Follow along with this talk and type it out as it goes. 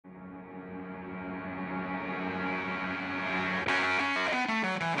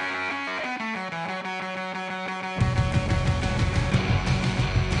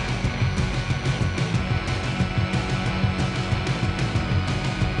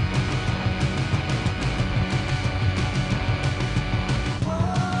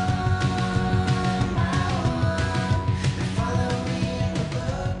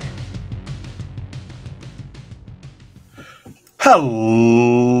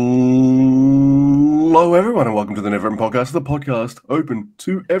Hello, everyone, and welcome to the Never End Podcast, the podcast open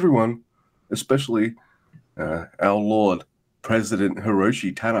to everyone, especially our Lord President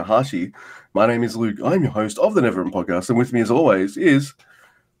Hiroshi Tanahashi. My name is Luke. I'm your host of the Never End Podcast, and with me, as always, is...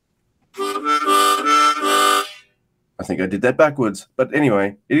 I think I did that backwards, but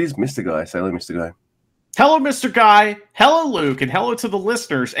anyway, it is Mr. Guy. Say hello, Mr. Guy. Hello, Mr. Guy. Hello, Luke, and hello to the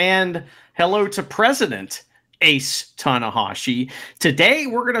listeners, and hello to President Ace Tanahashi. Today,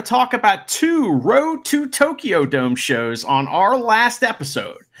 we're going to talk about 2 Road to Tokyo Dome shows on our last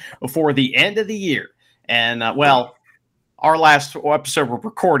episode before the end of the year. And, our last episode we're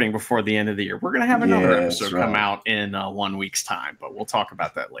recording before the end of the year. We're going to have another episode come out in 1 week's time, but we'll talk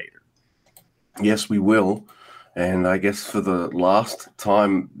about that later. Yes, we will. And I guess for the last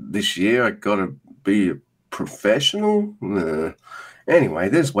time this year, I got to be a professional. Anyway,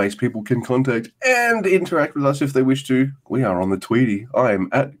 there's ways people can contact and interact with us if they wish to. We are on the Tweety. I am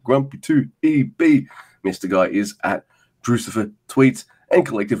at Grumpy2EB. Mr. Guy is at Drucifer Tweets. And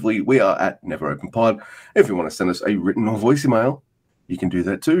collectively, we are at Never Open Pod. If you want to send us a written or voice email, you can do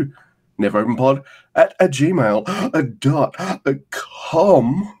that too.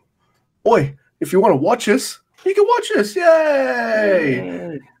 neveropenpod@gmail.com. Oi, if you want to watch us, you can watch us.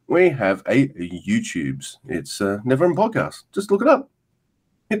 Yay! We have a YouTube's. It's Never End Podcast. Just look it up.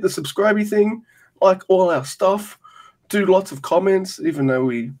 Hit the subscribe thing, like all our stuff, do lots of comments, even though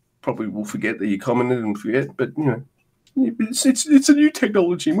we probably will forget that you commented and forget. But, you know, it's a new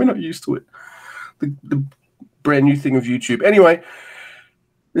technology and we're not used to it. The brand new thing of YouTube. Anyway,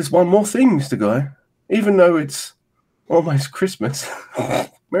 there's one more thing, Mr. Guy. Even though it's almost Christmas.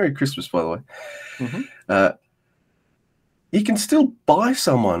 Merry Christmas, by the way. Mm-hmm. You can still buy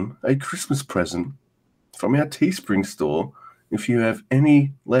someone a Christmas present from our Teespring store if you have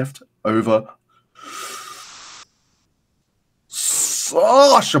any left over.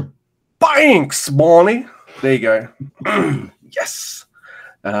 Sasha Banks, Barney. There you go. Yes.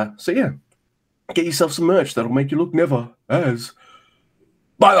 So, yeah. Get yourself some merch that'll make you look never as...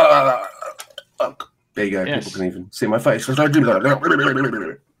 There you go. Yes. People can even see my face.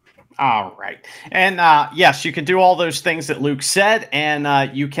 All right. And yes, you can do all those things that Luke said,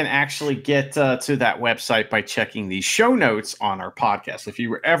 and you can actually get to that website by checking the show notes on our podcast, if you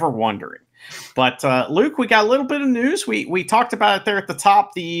were ever wondering. But Luke, we got a little bit of news. We talked about it there at the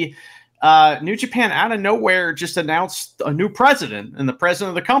top. The New Japan out of nowhere just announced a new president, and the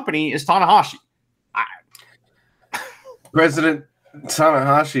president of the company is Tanahashi. President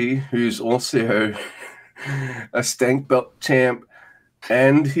Tanahashi, who's also a stank belt champ,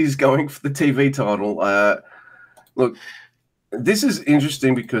 and he's going for the TV title. Look, this is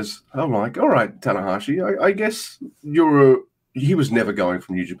interesting because I'm like, all right, Tanahashi, I guess he was never going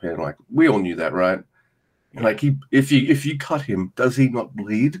from New Japan. Like, we all knew that, right? Like, if you cut him, does he not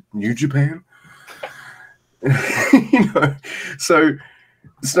bleed New Japan? You know, so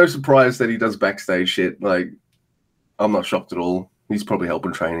it's no surprise that he does backstage shit. Like, I'm not shocked at all. He's probably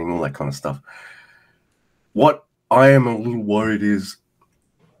helping training, all that kind of stuff. What I am a little worried is,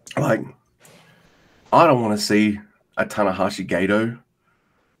 like, I don't want to see a Tanahashi Gato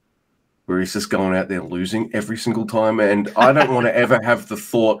where he's just going out there losing every single time, and I don't want to ever have the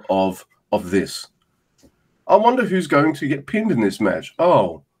thought of this. I wonder who's going to get pinned in this match.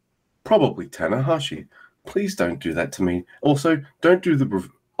 Oh, probably Tanahashi. Please don't do that to me. Also, don't do the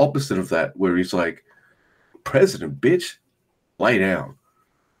opposite of that where he's like, President, bitch, lay down.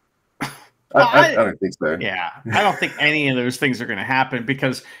 Well, I don't think so. Yeah, I don't think any of those things are going to happen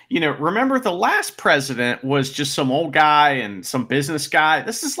because, you know, remember the last president was just some old guy and some business guy.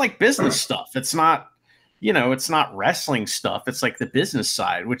 This is like business stuff. It's not, you know, it's not wrestling stuff. It's like the business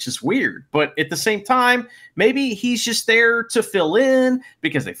side, which is weird. But at the same time, maybe he's just there to fill in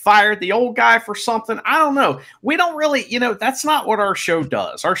because they fired the old guy for something. I don't know. We don't really, you know, that's not what our show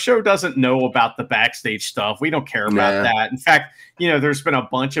does. Our show doesn't know about the backstage stuff. We don't care about that. In fact, you know, there's been a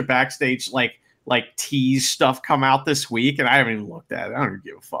bunch of backstage like tease stuff come out this week, and I haven't even looked at it. I don't even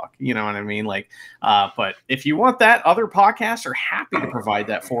give a fuck. You know what I mean? Like, but if you want that, other podcasts are happy to provide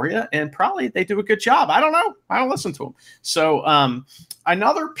that for you, and probably they do a good job. I don't know. I don't listen to them. So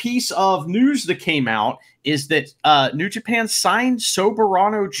another piece of news that came out is that New Japan signed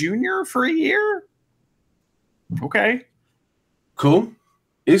Soberano Jr. for a year. Okay. Cool.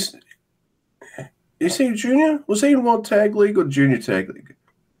 Is he junior? Was he in World Tag League or Junior Tag League?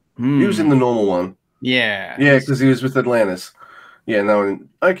 He was in the normal one. Yeah. Yeah, because he was with Atlantis. Yeah, no.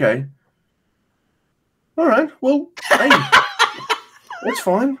 Okay. All right. Well, hey, that's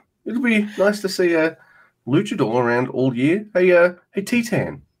fine. It'll be nice to see a luchador around all year. Hey,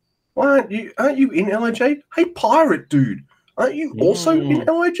 Titan, why aren't you in LHA? Hey, pirate dude, Aren't you also in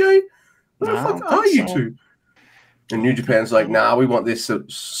LIJ? What the fuck are you two? And New Japan's like, nah, we want this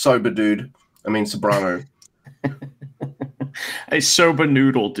sober dude. I mean, Sobrano. A soba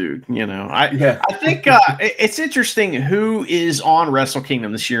noodle dude, I think it's interesting who is on Wrestle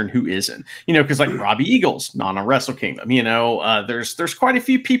Kingdom this year and who isn't, because like Robbie Eagles not on Wrestle Kingdom, there's quite a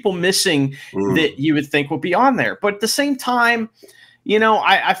few people missing that you would think would be on there, but at the same time,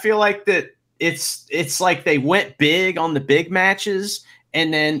 I feel like that it's like they went big on the big matches,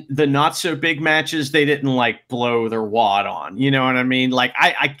 and then the not so big matches they didn't like blow their wad on, you know what I mean? Like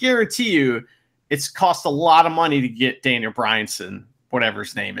I guarantee you it's cost a lot of money to get Daniel Bryanson, whatever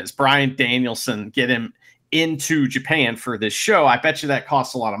his name is, Bryan Danielson, get him into Japan for this show. I bet you that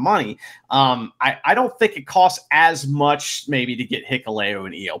costs a lot of money. I don't think it costs as much maybe to get Hikuleo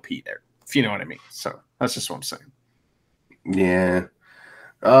and ELP there, if you know what I mean. So that's just what I'm saying. Yeah.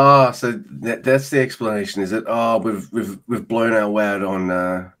 Oh, so that's the explanation, is it? Oh, we've blown our wad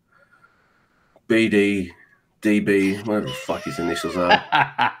on BD. DB, whatever the fuck his initials are.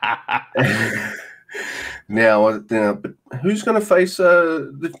 Now, but who's going to face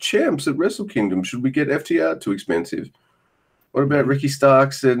the champs at Wrestle Kingdom? Should we get FTR too expensive? What about Ricky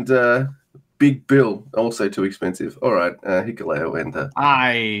Starks and Big Bill? Also too expensive. All right, Hikuleo and.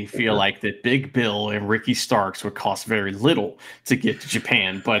 I feel like that Big Bill and Ricky Starks would cost very little to get to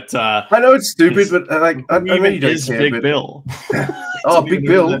Japan, but I know it's stupid, but I know you don't care. Big Bill. Oh, Big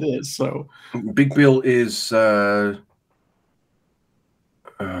Bill. That is so. Big Bill is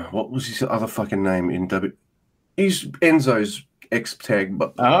what was his other fucking name in W? He's Enzo's ex-tag.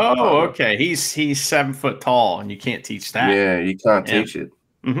 But okay. He's 7 foot tall, and you can't teach that. Yeah, you can't teach it.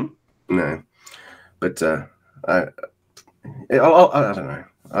 Mm-hmm. No, but I don't know.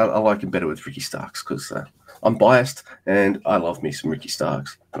 I like him better with Ricky Starks because I'm biased and I love me some Ricky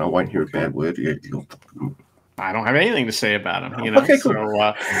Starks, and I won't hear a bad word. I don't have anything to say about him. Okay, cool.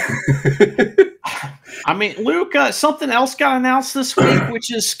 So, I mean, Luke, something else got announced this week,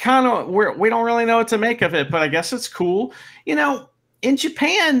 which is kind of we don't really know what to make of it, but I guess it's cool. In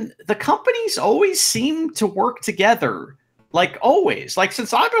Japan, the companies always seem to work together, like always. Like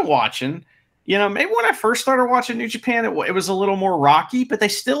since I've been watching, maybe when I first started watching New Japan, it was a little more rocky, but they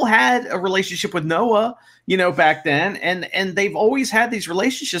still had a relationship with Noah, back then, and they've always had these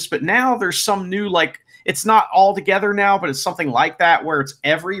relationships. But now there's some new like. It's not all together now, but it's something like that where it's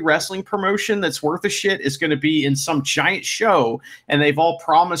every wrestling promotion that's worth a shit is going to be in some giant show, and they've all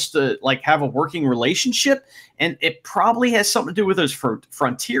promised to like have a working relationship, and it probably has something to do with those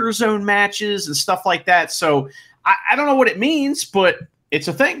Frontier Zone matches and stuff like that. So I don't know what it means, but it's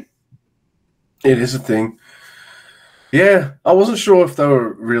a thing. It is a thing. Yeah, I wasn't sure if they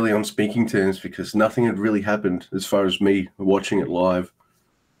were really on speaking terms because nothing had really happened as far as me watching it live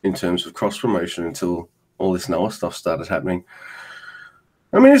in terms of cross-promotion until all this Noah stuff started happening.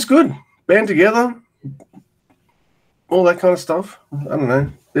 I mean, it's good. Band together, all that kind of stuff. I don't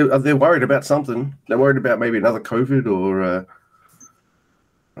know. They're worried about something. They're worried about maybe another COVID or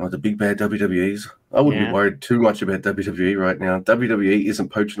the big bad WWEs. I wouldn't be worried too much about WWE right now. WWE isn't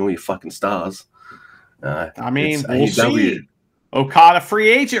poaching all your fucking stars. I mean, we'll see. Okada free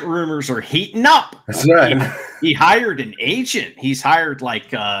agent rumors are heating up. That's right. He hired an agent. He's hired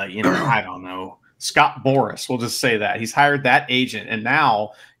like, I don't know, Scott Boris. We'll just say that he's hired that agent, and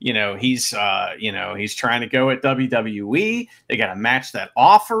now he's trying to go at WWE. They got to match that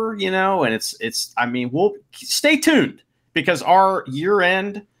offer, and it's. I mean, we'll stay tuned because our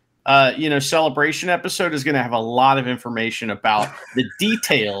year-end, celebration episode is going to have a lot of information about the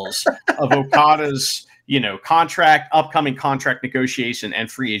details of Okada's. Upcoming contract negotiation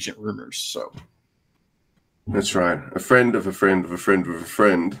and free agent rumors. So that's right. A friend of a friend of a friend of a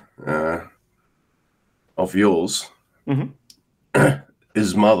friend of yours,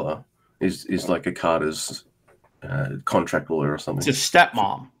 his mother is like Okada's contract lawyer or something. It's his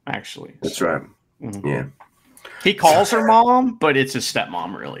stepmom, actually. That's right. Mm-hmm. Yeah. He calls her mom, but it's his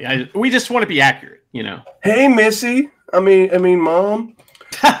stepmom, really. We just want to be accurate, Hey, Missy. I mean, Mom.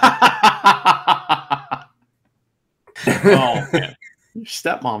 Oh man, your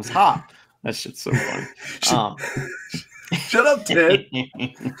stepmom's hot. That shit's so funny. Shut up, Ted.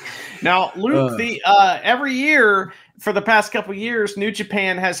 Now, Luke, every year for the past couple of years, New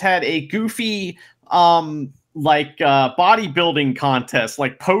Japan has had a goofy bodybuilding contest,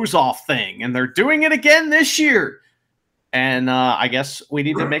 like pose off thing, and they're doing it again this year. And I guess we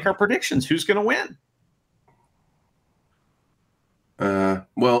need to make our predictions. Who's going to win?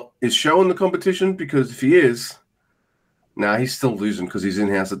 Well, is Show in the competition? Because if he is, he's still losing because he's in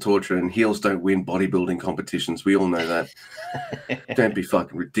House of Torture, and heels don't win bodybuilding competitions. We all know that. Don't be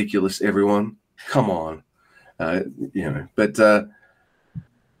fucking ridiculous, everyone. Come on. But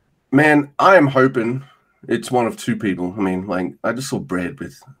man, I am hoping it's one of two people. I mean, like, I just saw Brad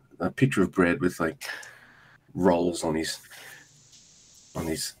with a picture of Brad with like rolls on his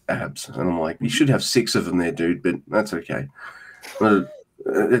abs, and I'm like, you should have 6 of them there, dude. But that's okay.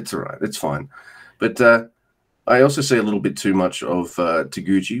 It's all right. It's fine. But I also see a little bit too much of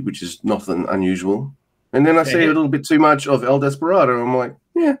Taguchi, which is nothing unusual. And then I see a little bit too much of El Desperado. I'm like,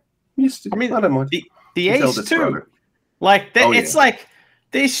 yeah, I don't mind. The Ace too. Like it's like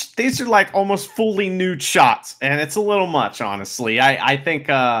these are like almost fully nude shots, and it's a little much, honestly. I think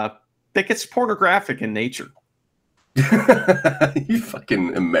it's pornographic in nature. You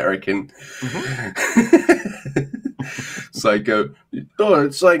fucking American. Psycho. Oh,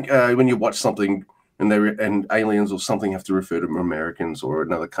 it's like when you watch something and aliens or something have to refer to Americans or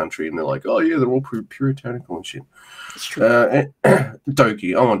another country, and they're like, oh yeah, they're all puritanical and shit. It's true.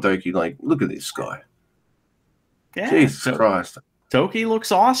 Doki, I want Doki. Like, look at this guy. Yeah, Jesus Christ. Doki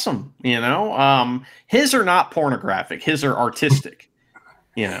looks awesome. His are not pornographic. His are artistic.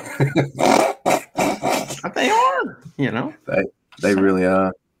 But they are. They really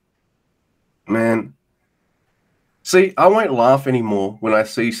are. Man. See, I won't laugh anymore when I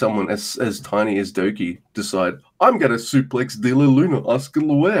see someone as tiny as Doki decide, I'm going to suplex De La Luna, Oscar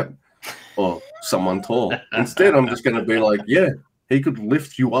Loeb, or someone tall. Instead, I'm just going to be like, yeah, he could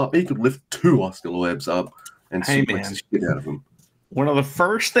lift you up. He could lift 2 Oscar Loebs up and suplex the shit out of him. One of the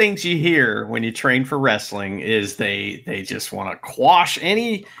first things you hear when you train for wrestling is they just want to quash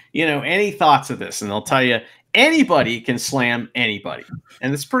any thoughts of this, and they'll tell you anybody can slam anybody,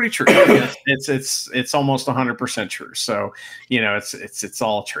 and it's pretty true. It's almost 100% true. So it's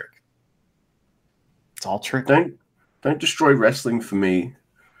all trick. It's all trick. Don't destroy wrestling for me.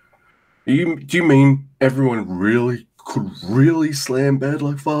 Do you mean everyone could really slam Bad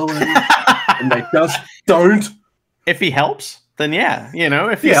Luck Fale and they just don't? If he helps, then yeah,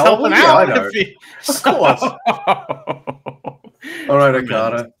 if he's helping out. I know. Of course. All right,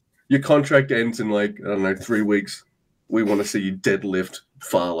 Okada. Your contract ends in 3 weeks. We want to see you deadlift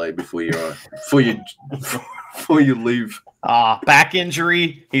Fale before you leave. Back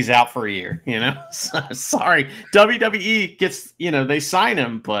injury. He's out for a year. Sorry, WWE gets. They sign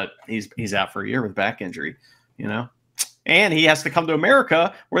him, but he's out for a year with back injury. And he has to come to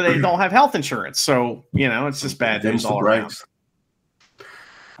America where they don't have health insurance. So it's just bad news all around.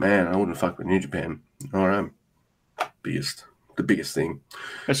 Man, I wouldn't fuck with New Japan. All right, the biggest thing.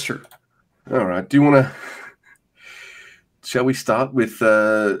 That's true. All right. Do you want to? Shall we start with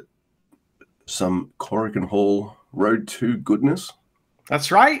some Korakuen Hall Road to goodness?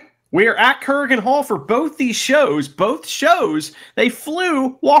 That's right. We are at Korakuen Hall for both these shows. Both shows, they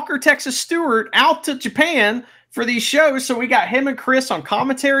flew Walker Texas Stewart out to Japan for these shows. So we got him and Chris on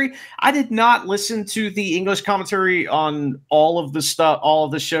commentary. I did not listen to the English commentary on all of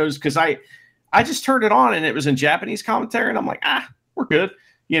the shows, because I just turned it on and it was in Japanese commentary, and I'm like, we're good,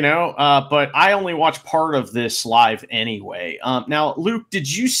 but I only watched part of this live anyway. Now, Luke,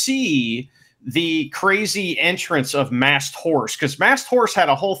 did you see the crazy entrance of Masked Horse? Because Masked Horse had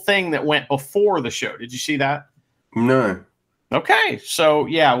a whole thing that went before the show. Did you see that? No. Okay. So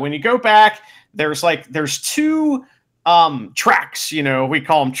yeah, when you go back, there's 2 tracks, we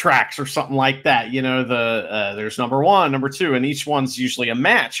call them tracks or something like that. There's number 1, number 2, and each one's usually a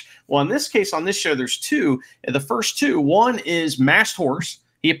match. Well, in this case, on this show, there's 2. The first 2, one is Masked Horse.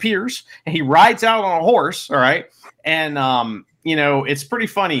 He appears and he rides out on a horse. All right. And, it's pretty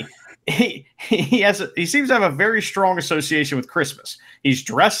funny. He seems to have a very strong association with Christmas. He's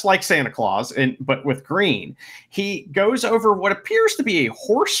dressed like Santa Claus, but with green. He goes over what appears to be a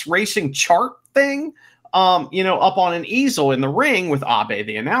horse racing chart thing, up on an easel in the ring with Abe,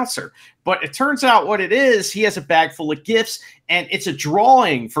 the announcer. But it turns out what it is, he has a bag full of gifts, and it's a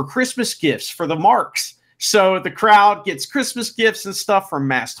drawing for Christmas gifts for the marks. So the crowd gets Christmas gifts and stuff from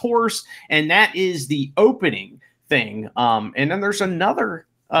Masked Horse, and that is the opening thing. And then there's another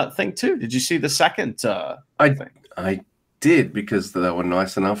thing too. Did you see the second thing? I did, because they were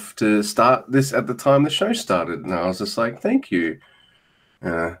nice enough to start this at the time the show started, and I was just like, thank you,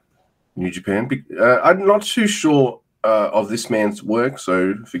 New Japan. I'm not too sure of this man's work,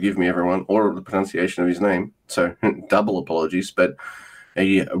 so forgive me, everyone, or the pronunciation of his name. So double apologies. But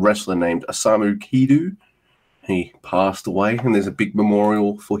a wrestler named Osamu Kido, he passed away, and there's a big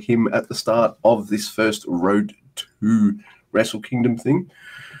memorial for him at the start of this first Road to Wrestle Kingdom thing.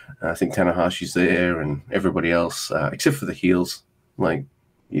 I think Tanahashi's there and everybody else, except for the heels. Like,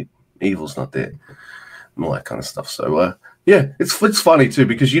 Evil's not there and all that kind of stuff. So, yeah, it's funny too,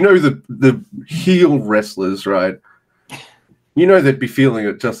 because the heel wrestlers, right? You know they'd be feeling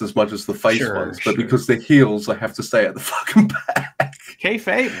it just as much as the face Sure, ones, but sure. because they're heels, they have to stay at the fucking back.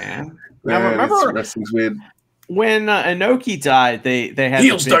 Kayfabe, man. Man, Now remember wrestling's weird. when Inoki died, they had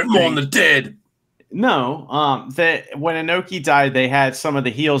Heels the big don't mourn thing. the dead. No, that when Inoki died, they had some of the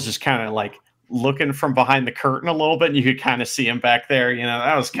heels just kind of like looking from behind the curtain a little bit, and you could kind of see him back there. You know,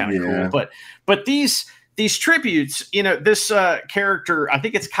 that was kind of cool. But these tributes, you know, this character, I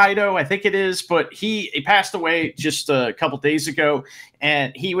think it's Kaido, I think it is, but he passed away just a couple days ago,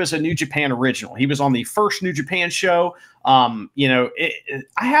 and he was a New Japan original. He was on the first New Japan show. You know,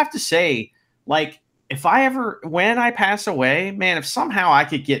 I have to say, like, when I pass away, man, if somehow I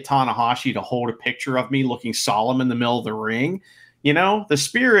could get Tanahashi to hold a picture of me looking solemn in the middle of the ring, you know,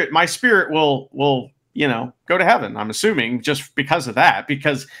 my spirit will, you know, go to heaven. I'm assuming just because of that,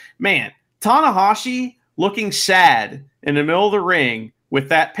 because man, Tanahashi looking sad in the middle of the ring with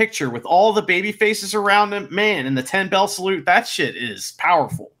that picture with all the baby faces around him, man, and the 10 bell salute, that shit is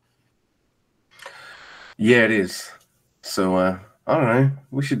powerful. Yeah, it is. So, I don't know.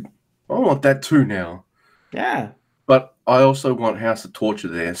 I want that too now. Yeah. But I also want House of Torture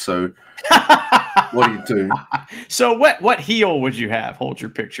there. So, what do you do? So, what heel would you have hold your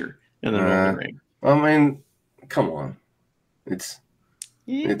picture in the middle of the ring? I mean, come on. It's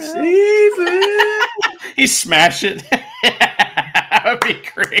evil. He smashed it. That would be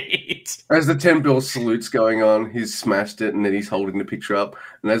great. As the 10 bell salute's going on, he's smashed it and then he's holding the picture up.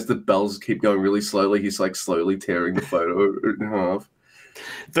 And as the bells keep going really slowly, he's like slowly tearing the photo in half.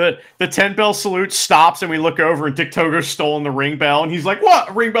 The 10 bell salute stops and we look over and Dick Togo's stolen the ring bell and he's like,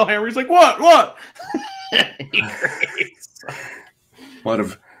 what? Ring bell hammer. He's like, what?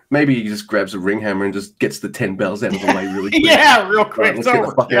 Maybe he just grabs a ring hammer and just gets the 10 bells out of the way really quick. Yeah, real quick. Right, it's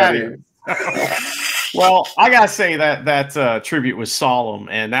over. Well, I gotta say that tribute was solemn,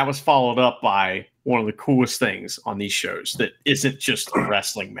 and that was followed up by one of the coolest things on these shows that isn't just a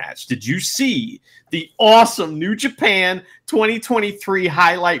wrestling match. Did you see the awesome New Japan 2023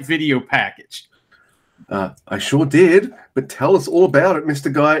 highlight video package? I sure did, but tell us all about it,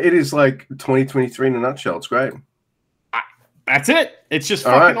 Mr. Guy. It is like 2023 in a nutshell. It's great. That's it. It's just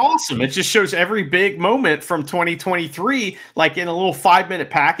fucking awesome. It just shows every big moment from 2023, like in a little 5-minute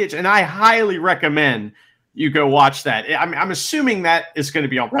package. And I highly recommend you go watch that. I'm assuming that is going to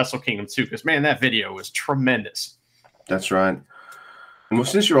be on Wrestle Kingdom too, because man, that video was tremendous. That's right. And well,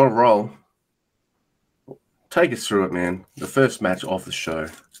 since you're on a roll, take us through it, man. The first match off the show.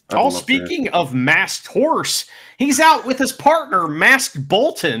 Speaking of Masked Horse, he's out with his partner, Masked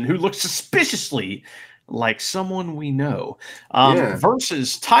Bolton, who looks suspiciously like someone we know,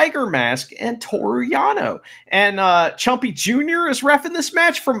 versus Tiger Mask and Toru Yano. And Chumpy Jr. is reffing this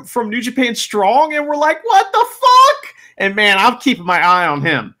match from New Japan Strong, and we're like, what the fuck? And man, I'm keeping my eye on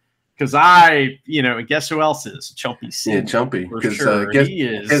him because and guess who else is? Chumpy C. Yeah, Chumpy. Because sure.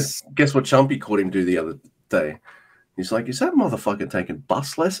 Guess what Chumpy caught him do the other day? He's like, is that motherfucker taking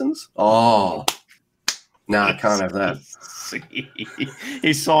bus lessons? Oh, no, I can't have that.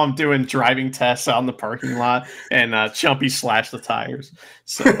 He saw him doing driving tests out in the parking lot, and Chumpy slashed the tires.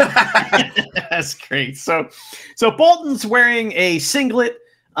 So that's great. So Bolton's wearing a singlet,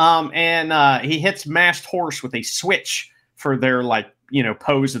 and he hits Masked Horse with a switch for their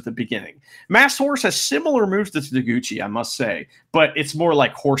pose at the beginning. Masked Horse has similar moves to Taguchi, I must say, but it's more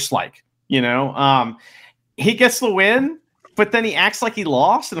like horse-like. He gets the win, but then he acts like he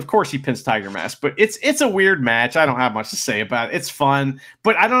lost, and of course he pins Tiger Mask. But it's a weird match. I don't have much to say about it. It's fun,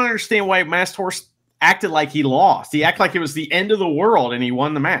 but I don't understand why Masked Horse acted like he lost. He acted like it was the end of the world, and he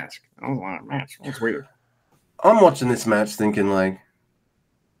won the match. I don't want a match. It's weird. I'm watching this match thinking, like,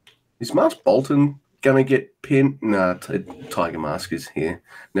 is Masked Bolton gonna get pinned? Nah, Tiger Mask is here.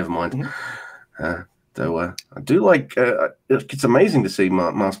 Never mind. Mm-hmm. Though I do like. It's amazing to see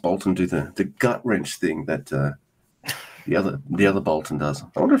Masked Bolton do the gut wrench thing that the other Bolton does.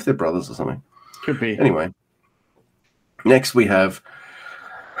 I wonder if they're brothers or something. Could be. Anyway, next we have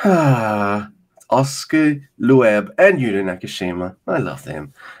Oscar Loeb and Yuta Nakashima. I love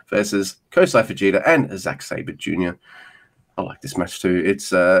them. Versus Kosei Fujita and Zack Sabre Jr. I like this match too.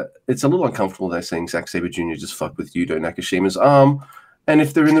 It's a little uncomfortable though seeing Zack Sabre Jr. just fuck with Yuta Nakashima's arm, and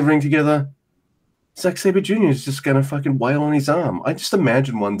if they're in the ring together, Zack Sabre Jr. is just gonna fucking wail on his arm. I just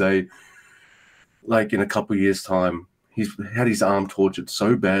imagine one day, like in a couple of years' time, he's had his arm tortured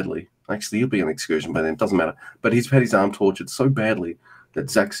so badly. Actually, he'll be on excursion by then. It doesn't matter. But he's had his arm tortured so badly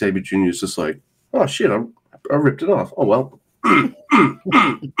that Zack Sabre Jr. is just like, oh shit, I ripped it off. Oh well. And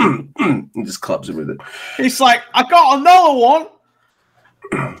just clubs him with it. He's like, I got another one.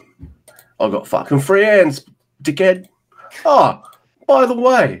 I got fucking free hands, dickhead. Oh, by the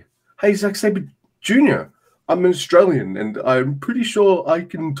way, hey Zack Sabre Jr., I'm an Australian, and I'm pretty sure I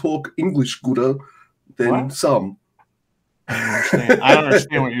can talk English gooder than some. I don't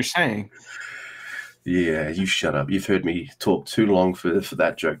understand what you're saying. Yeah, you shut up. You've heard me talk too long for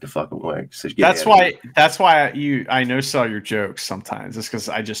that joke to fucking work. So that's why I no sell your jokes sometimes. It's because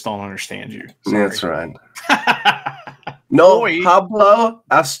I just don't understand you. Sorry. That's right. No, Pablo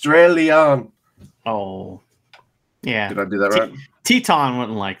Australian. Oh, yeah. Did I do that right? Teton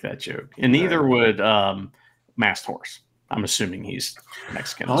wouldn't like that joke, and neither would Masked Horse. I'm assuming he's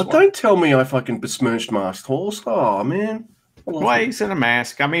Mexican. Oh, don't tell me I fucking besmirched Masked Horse. Oh, man. Well, he's in a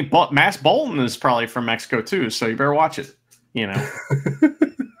mask. I mean, Mask Bolton is probably from Mexico too, so you better watch it. You know.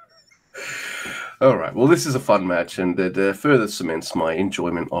 All right. Well, this is a fun match, and it further cements my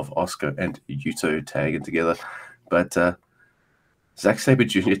enjoyment of Oscar and Yuto tagging together. But Zack Sabre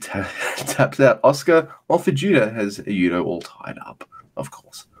Jr. taps out Oscar, while Fujita has Yuto all tied up, of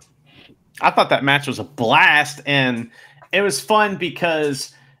course. I thought that match was a blast, and it was fun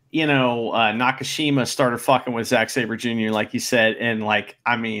because, you know, Nakashima started fucking with Zack Sabre Jr., like you said, and, like,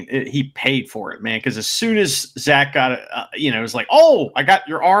 I mean, he paid for it, man, because as soon as Zack got it, it was like, oh, I got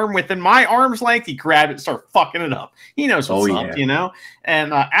your arm within my arm's length, he grabbed it and started fucking it up. He knows what's up, you know?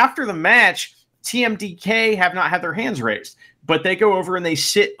 And after the match, TMDK have not had their hands raised, but they go over and they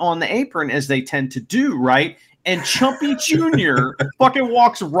sit on the apron as they tend to do, right? And Chumpy Jr. fucking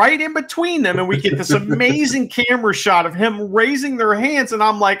walks right in between them, and we get this amazing camera shot of him raising their hands, and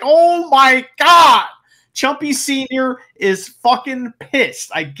I'm like, oh my God! Chumpy Sr. is fucking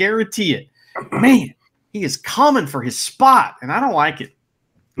pissed. I guarantee it. Man, he is coming for his spot, and I don't like it.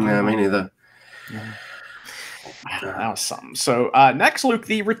 Yeah, me neither. Yeah. That was something. So next, Luke,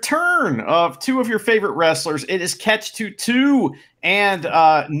 the return of two of your favorite wrestlers. It is Catch 22 and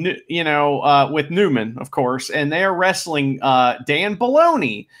with Newman, of course, and they are wrestling Dan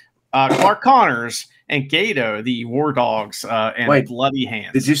Baloney, Clark Connors, and Gato, the War Dogs, and Bloody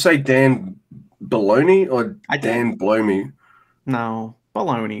Hands. Did you say Dan Baloney or Dan Blow Me? No,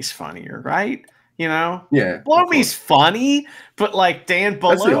 Baloney's funnier, right? You know? Yeah. Blow Me's funny, but like Dan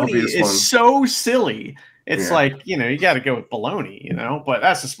Baloney is so silly. It's like, you got to go with baloney, but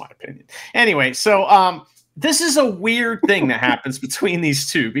that's just my opinion. Anyway, so this is a weird thing that happens between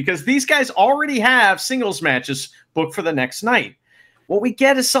these two because these guys already have singles matches booked for the next night. What we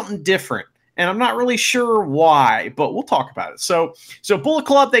get is something different, and I'm not really sure why, but we'll talk about it. So Bullet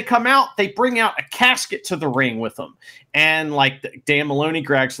Club, they come out, they bring out a casket to the ring with them, and like Dan Maloney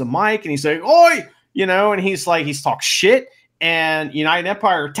grabs the mic and he's like, "Oi!" And he's like, he's talking shit, and United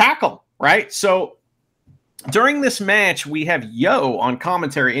Empire attack him, right? So during this match, we have Yo on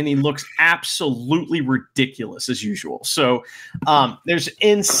commentary, and he looks absolutely ridiculous as usual. So there's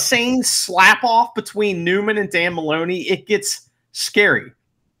insane slap off between Newman and Dan Maloney. It gets scary.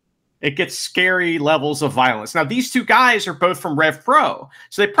 It gets scary levels of violence. Now, these two guys are both from Rev Pro,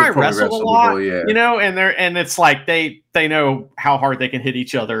 so they probably wrestled a lot, and it's like they know how hard they can hit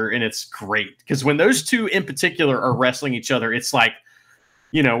each other, and it's great. Because when those two in particular are wrestling each other, it's like,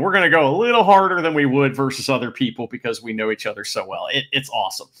 we're going to go a little harder than we would versus other people because we know each other so well. It's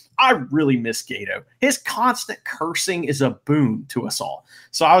awesome. I really miss Gato. His constant cursing is a boon to us all.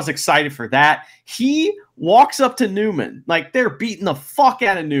 So I was excited for that. He walks up to Newman, like they're beating the fuck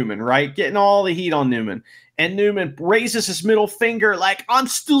out of Newman, right? Getting all the heat on Newman. And Newman raises his middle finger like, I'm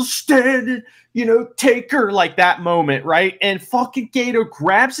still standing, take her, like that moment, right? And fucking Gato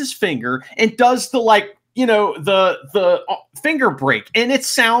grabs his finger and does the the finger break, and it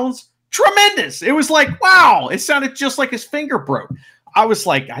sounds tremendous. It was like, wow, it sounded just like his finger broke. I was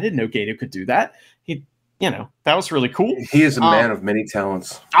like, I didn't know Gato could do that. That was really cool. He is a man of many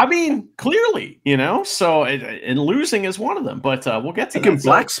talents. I mean, clearly, so and losing is one of them, but we'll get to that. He can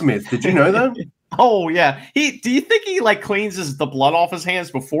blacksmith. Did you know that? Oh yeah. Do you think he like cleans the blood off his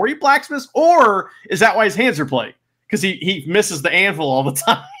hands before he blacksmiths, or is that why his hands are plagued? Because he misses the anvil all the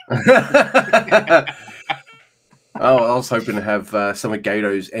time. Oh, I was hoping to have some of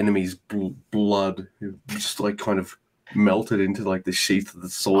Gato's enemies' blood just like kind of melted into like the sheath of the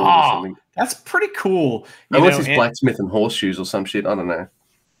sword or something. That's pretty cool. Unless it's blacksmith and horseshoes or some shit. I don't know.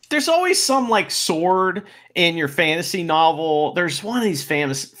 There's always some like sword in your fantasy novel. There's one of these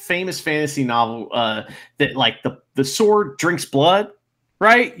famous fantasy novel that like the sword drinks blood.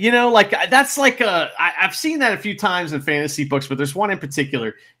 Right? That's like I've seen that a few times in fantasy books, but there's one in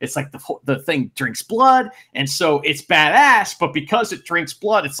particular. It's like the thing drinks blood, and so it's badass, but because it drinks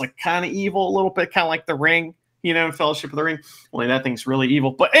blood, it's like kind of evil a little bit, kind of like the Ring, in Fellowship of the Ring. Only that thing's really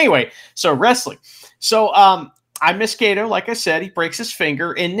evil. But anyway, so wrestling. So I miss Gato, like I said, he breaks his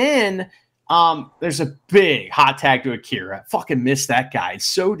finger, and then there's a big hot tag to Akira. I fucking miss that guy.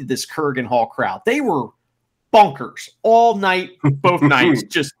 So did this Kurgan Hall crowd. They were bonkers all night, both nights,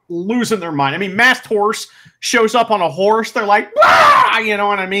 just losing their mind. I mean, Masked Horse shows up on a horse. They're like, ah! You know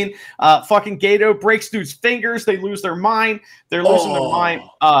what I mean? Fucking Gato breaks dude's fingers. They lose their mind. They're losing their mind,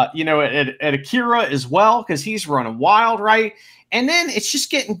 at Akira as well, because he's running wild, right? And then it's just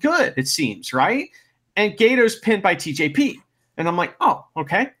getting good, it seems, right? And Gato's pinned by TJP. And I'm like, oh,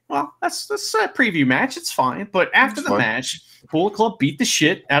 okay. Well, that's a preview match. It's fine. But after the match, Bullet Club beat the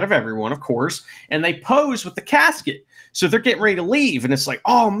shit out of everyone, of course, and they pose with the casket. So they're getting ready to leave. And it's like,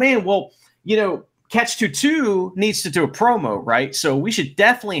 oh, man, well, Catch 22 needs to do a promo, right? So we should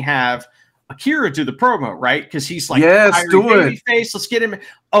definitely have Akira do the promo, right? Because he's like, yes, do it. Face. Let's get him.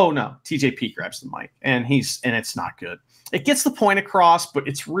 Oh, no. TJP grabs the mic, and it's not good. It gets the point across, but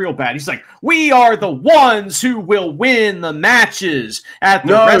it's real bad. He's like, we are the ones who will win the matches at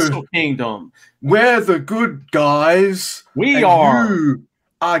the Wrestle Kingdom. We're the good guys. We are. You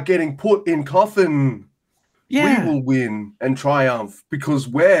are getting put in coffin. Yeah. We will win and triumph because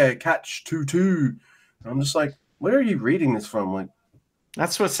we're Catch 22. I'm just like, where are you reading this from? Like,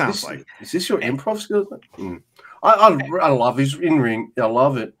 that's what it sounds like. Is this your improv skills? I love his in-ring. I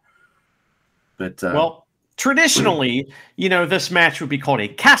love it. But traditionally, this match would be called a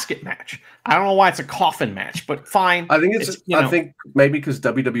casket match. I don't know why it's a coffin match, but fine. I think I think maybe because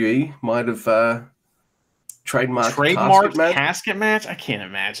WWE might have trademarked casket match. I can't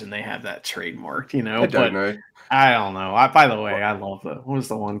imagine they have that trademarked. I don't know. I don't know. By the way, I love what was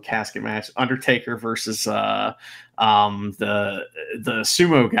the one casket match? Undertaker versus the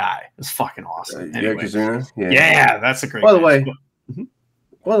sumo guy. It's fucking awesome. Anyway. Yokozuna? Yeah, that's a great. By the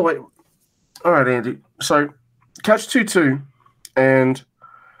way, all right, Andy. So, Catch 22 and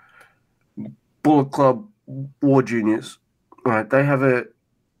Bullet Club War Juniors. All right, they have a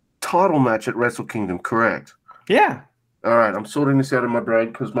title match at Wrestle Kingdom, correct? Yeah. All right, I'm sorting this out in my brain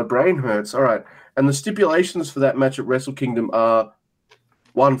because my brain hurts. All right, and the stipulations for that match at Wrestle Kingdom are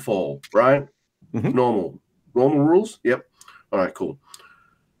 1 fall, right? Mm-hmm. Normal rules. Yep. All right, cool.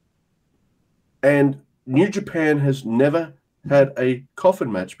 And New Japan has never had a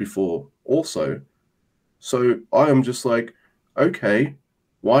coffin match before, also. So I am just like, okay,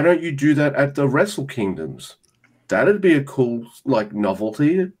 why don't you do that at the Wrestle Kingdoms? That'd be a cool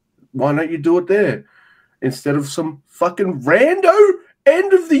novelty. Why don't you do it there instead of some fucking rando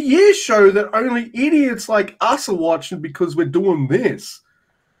end of the year show that only idiots like us are watching because we're doing this?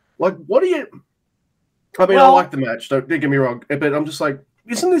 Like, what do you? I mean, I like the match. Don't get me wrong, but I'm just like,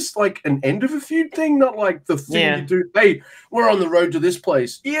 isn't this like an end of a feud thing? Not like the thing you do. Hey, we're on the road to this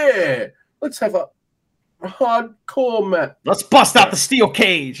place. Yeah, let's have a hardcore match. Let's bust out the steel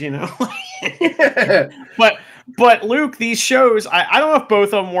cage, Yeah. But Luke, these shows, I don't know if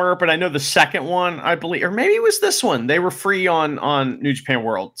both of them were, but I know the second one, I believe, or maybe it was this one. They were free on New Japan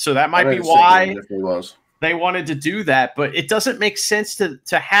World, so that might be why they wanted to do that. But it doesn't make sense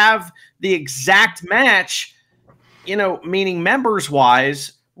to have the exact match, meaning members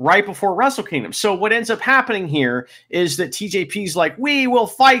wise, right before Wrestle Kingdom. So what ends up happening here is that TJP's like, we will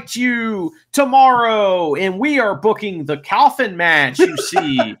fight you tomorrow, and we are booking the coffin match, you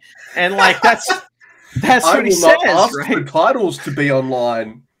see. And like that's what he says, right? For titles to be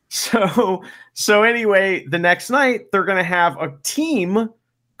online. So anyway, the next night they're gonna have a team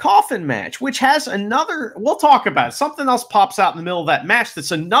coffin match, which has another, we'll talk about it. Something else pops out in the middle of that match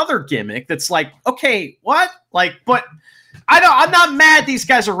that's another gimmick that's like, okay, what? Like, but I'm not mad these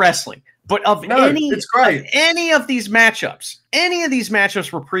guys are wrestling, but it's great. Any of these matchups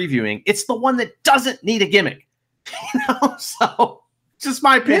we're previewing, it's the one that doesn't need a gimmick. So just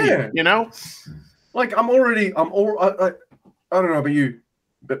my opinion, Like I don't know about you,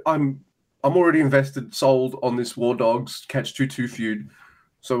 but I'm already invested, sold on this War Dogs Catch 22 feud.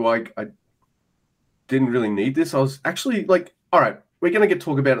 So like I didn't really need this. I was actually like, all right, we're gonna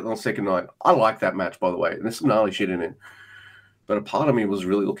talk about it on the second night. I like that match, by the way, and there's some gnarly shit in it. But a part of me was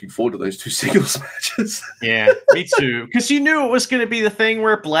really looking forward to those two singles matches. Yeah, me too. Because you knew it was going to be the thing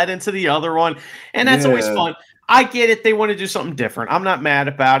where it bled into the other one. And that's always fun. I get it. They want to do something different. I'm not mad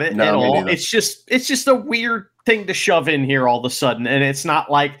about it at all. It's just a weird thing to shove in here all of a sudden. And it's not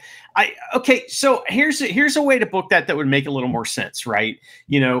like so here's a way to book that would make a little more sense, right?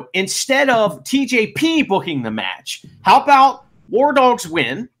 Instead of TJP booking the match, how about War Dogs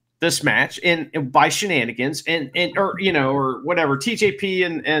win this match and by shenanigans or whatever,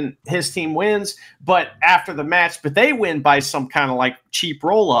 TJP and his team wins, but after the match, but they win by some kind of like cheap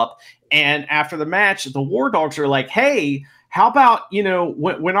roll up. And after the match, the War Dogs are like, hey, how about,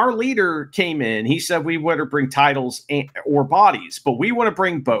 when our leader came in, he said we want to bring titles or bodies, but we want to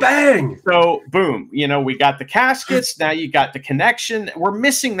bring both. Bang! So boom, we got the caskets. Now you got the connection. We're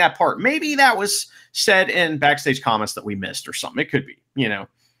missing that part. Maybe that was said in backstage comments that we missed or something. It could be,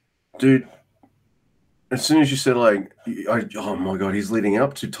 Dude, as soon as you said oh my God, he's leading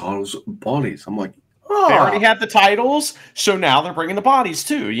up to titles, bodies. I'm like, oh. They already have the titles. So now they're bringing the bodies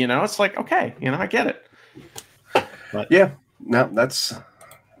too. It's like, okay, I get it. But yeah, no, that's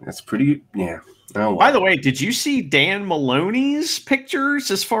pretty. Yeah. Oh, wow. By the way, did you see Dan Maloney's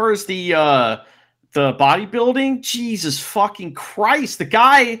pictures as far as the bodybuilding? Jesus fucking Christ! The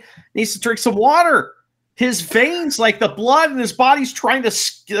guy needs to drink some water. His veins, like the blood in his body's trying to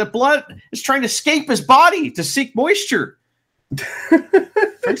escape his body to seek moisture.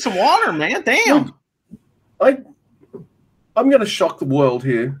 Drink some water, man. Damn. I'm going to shock the world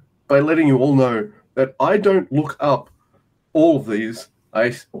here by letting you all know that I don't look up all of these.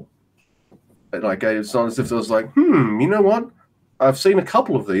 It's not as if I was like, you know what? I've seen a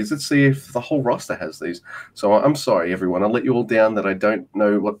couple of these. Let's see if the whole roster has these. So I'm sorry, everyone. I'll let you all down that I don't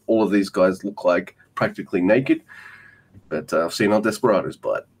know what all of these guys look like practically naked. But I've seen El Desperado's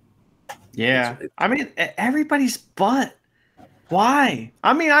butt. Yeah. I mean, everybody's butt. Why?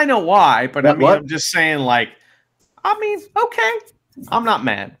 I mean, I know why, but I'm just saying, okay. I'm not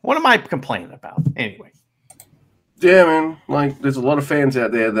mad. What am I complaining about? Anyway. Yeah, man. There's a lot of fans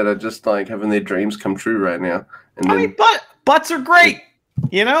out there that are just having their dreams come true right now. And butts are great.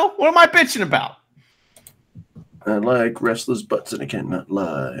 What am I bitching about? I like wrestlers' butts and I cannot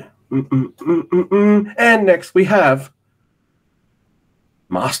lie. And next we have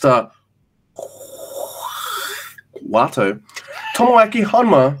Master Wato, Tomoaki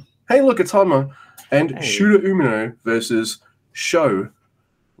Honma. Hey, look, it's Honma. And Shota Umino versus Sho,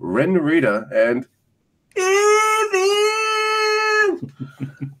 Ren Narita, and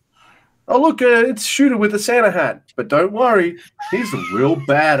oh, look, it's Shota with the Santa hat. But don't worry, he's a real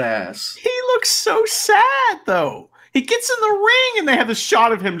badass. He looks so sad, though. He gets in the ring, and they have this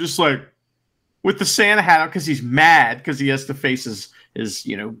shot of him just with the Santa hat on because he's mad because he has to face his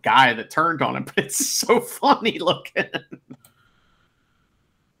guy that turned on him. But it's so funny looking.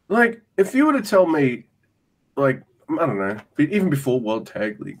 If you were to tell me, I don't know, even before World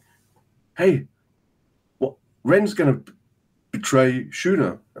Tag League, hey, Ren's going to betray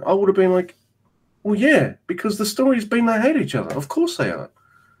Shota, I would have been like, well, yeah, because the story's been they hate each other. Of course they are.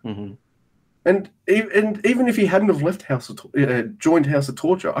 Mm-hmm. And even if he hadn't have joined House of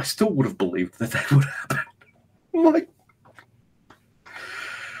Torture, I still would have believed that would happen. I'm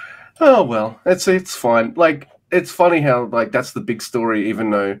oh well, it's fine. It's funny how that's the big story, even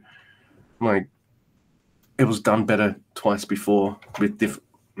though it was done better twice before with different.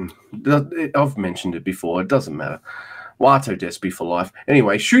 I've mentioned it before. It doesn't matter. Wato Despi for life.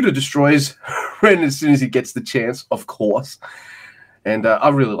 Anyway, Shota destroys Ren as soon as he gets the chance, of course. And I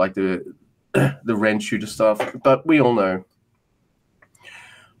really like the Ren Shota stuff, but we all know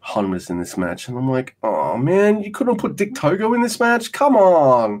Honma's in this match, and I'm like, oh man, you couldn't put Dick Togo in this match? Come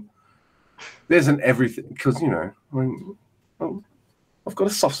on. There's an everything because I've got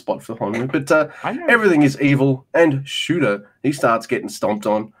a soft spot for Honma, but everything is evil, and Shota, he starts getting stomped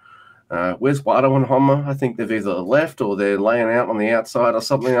on. Where's Wato and Honma? I think they've either left or they're laying out on the outside or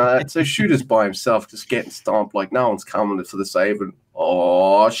something like that. So Shooter's by himself, just getting stomped like no one's coming for the save. And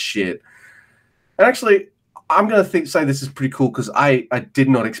oh shit! And actually, I'm gonna say this is pretty cool because I did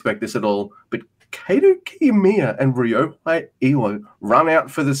not expect this at all. But Kato Kiyomiya and Ryohei Iwo run out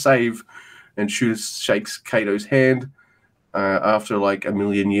for the save, and Shooter shakes Kato's hand after a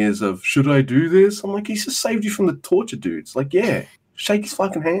million years of should I do this? I'm like, he's just saved you from the torture dudes. Yeah, shake his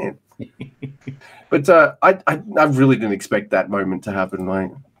fucking hand. But I really didn't expect that moment to happen.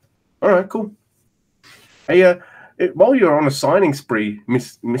 All right, cool. Hey, while you're on a signing spree,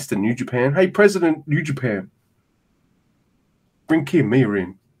 Mr. New Japan, hey, President New Japan, bring Kiyomiya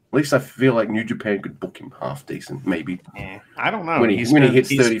in. At least I feel like New Japan could book him half decent, maybe. I don't know. When he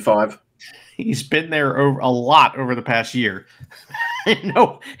hits 35. He's been there a lot over the past year. and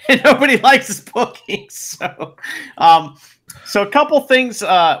nobody likes his bookings. So a couple things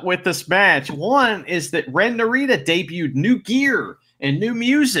with this match. One is that Ren Narita debuted new gear and new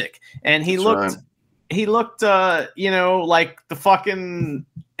music, and he looked like the fucking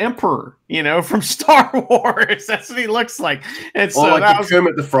Emperor, from Star Wars. That's what he looks like. And so the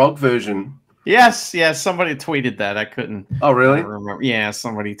Kermit the Frog version. Yes, somebody tweeted that. I couldn't. Oh, really? Remember. Yeah,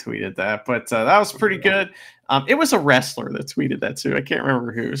 somebody tweeted that, but that was pretty good. It was a wrestler that tweeted that too. I can't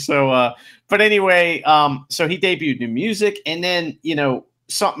remember who. So, but anyway, so he debuted new music, and then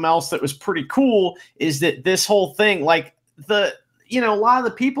something else that was pretty cool is that this whole thing, a lot of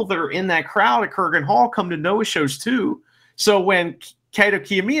the people that are in that crowd at Kurgan Hall come to Noah shows too. So when Kaito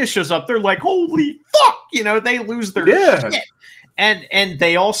Kiyomiya shows up, they're like, holy fuck, they lose their shit. And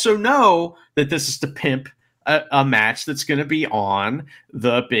they also know that this is to pimp a match that's going to be on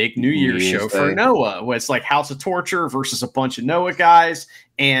the big New Year's show for Noah, where it's like House of Torture versus a bunch of Noah guys,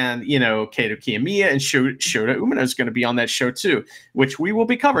 and Kaito Kiyomiya and Shota Umino is going to be on that show too, which we will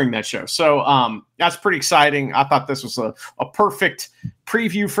be covering that show. So that's pretty exciting. I thought this was a perfect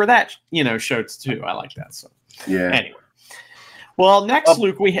preview for that show too. I like that. So yeah. Anyway, well, next,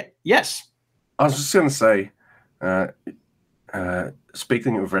 Luke, yes. I was just going to say,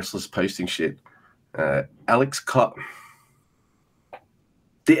 speaking of wrestlers posting shit. Alex Cup,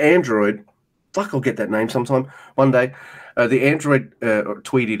 the android. Fuck, I'll get that name sometime. One day, the android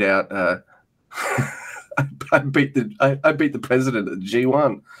tweeted out, "I beat the president at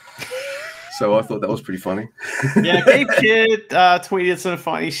G1." So I thought that was pretty funny. Yeah, Gabe Kidd tweeted some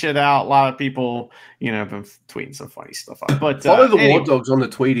funny shit out. A lot of people, have been tweeting some funny stuff out. But follow the War Dogs on the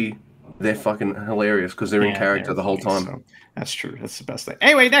Tweety. They're fucking hilarious because they're in character the whole time. So that's true. That's the best thing.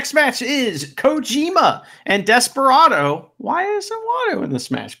 Anyway, next match is Kojima and Desperado. Why isn't Wado in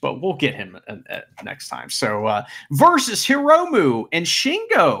this match? But we'll get him next time. So versus Hiromu and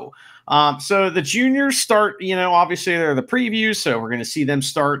Shingo. So the juniors start, obviously they're the previews, so we're going to see them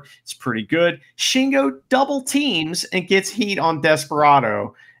start. It's pretty good. Shingo double teams and gets heat on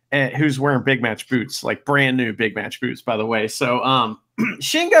Desperado, who's wearing big match boots, like brand new big match boots, by the way. So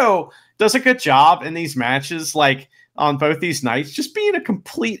Shingo does a good job in these matches, like on both these nights, just being a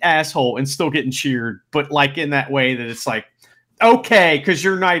complete asshole and still getting cheered, but like in that way that it's like, okay, because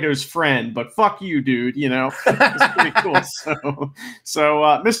you're Naito's friend, but fuck you, dude. It's pretty cool. So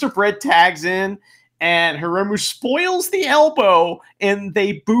Mr. Bread tags in, and Hiromu spoils the elbow, and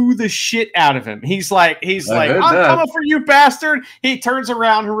they boo the shit out of him. He's like, I'm coming for you, bastard. He turns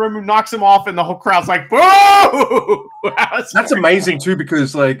around, Hiromu knocks him off, and the whole crowd's like, boo! That's amazing too,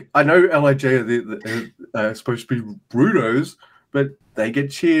 because like I know LIJ are supposed to be brutos, but they get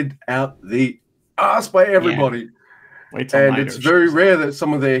cheered out the ass by everybody. Yeah. And it's very rare that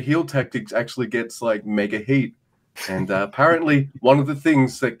some of their heel tactics actually gets like mega heat. And apparently one of the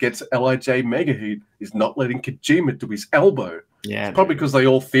things that gets LIJ mega heat is not letting Kojima do his elbow. Yeah, it's probably because they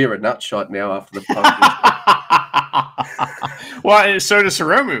all fear a nut shot now after the punches. Well, so does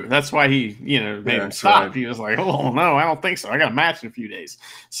Hiromu. That's why he, made him stop. Right. He was like, oh, no, I don't think so. I got a match in a few days.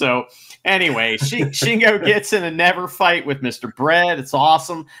 So anyway, Shingo gets in a never fight with Mr. Bread. It's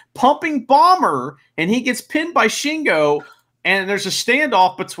awesome. Pumping Bomber, and he gets pinned by Shingo, and there's a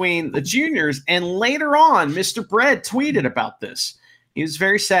standoff between the juniors. And later on, Mr. Bread tweeted about this. He was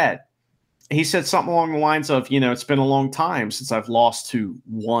very sad. He said something along the lines of, it's been a long time since I've lost to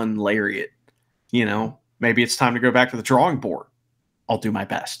one lariat. Maybe it's time to go back to the drawing board. I'll do my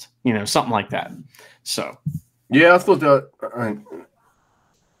best. Something like that. So. Yeah, I thought that.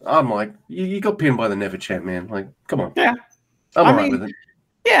 I'm like, you got pinned by the Never Champ, man. Like, come on. Yeah. I'm all right with it.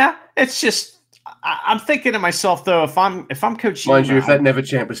 Yeah, it's just. I'm thinking to myself though, if I'm Kojima, mind you, if that Never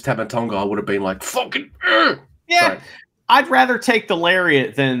Champ was Tamatonga, I would have been like, fucking. Yeah. Sorry. I'd rather take the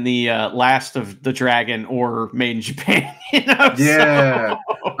lariat than the Last of the Dragon or Made in Japan. Yeah.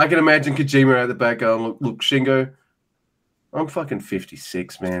 So. I can imagine Kojima at the back going, look, Shingo, I'm fucking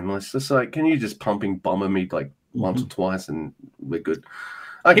 56, man. Let's just like, can you just pumping bomber me like once or twice and we're good?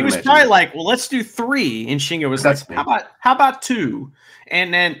 He was probably like, well, let's do 3. And Shingo was like, how about 2?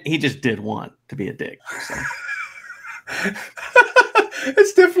 And then he just did 1 to be a dick. So.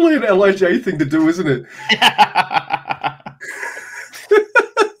 It's definitely an LIJ thing to do, isn't it?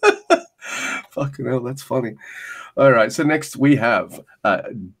 Fucking hell, that's funny. All right, so next we have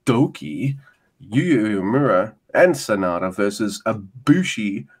Doki, Yuya Uemura, and Sanada versus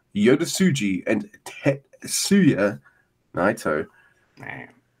Ibushi, Yotsuji, and Tetsuya Naito. Man.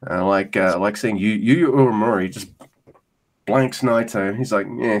 I like seeing Yuya Uemura. He just blanks Naito. He's like,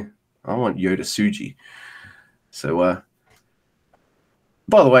 yeah, I want Yotsuji. So,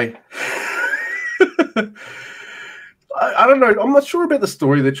 by the way, I don't know. I'm not sure about the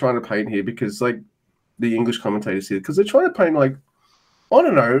story they're trying to paint here because, like, the English commentators here, because they're trying to paint, like, I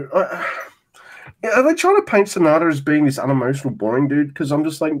don't know. Are they trying to paint Sanada as being this unemotional, boring dude? Because I'm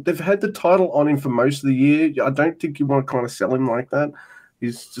just like, they've had the title on him for most of the year. I don't think you want to kind of sell him like that.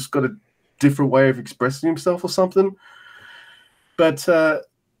 He's just got a different way of expressing himself or something. But,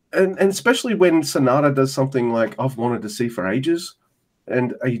 and especially when Sanada does something like I've wanted to see for ages,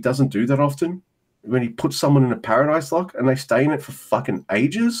 and he doesn't do that often. When he puts someone in a paradise lock and they stay in it for fucking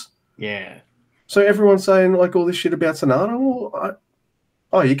ages. Yeah. So everyone's saying like all this shit about Sanada.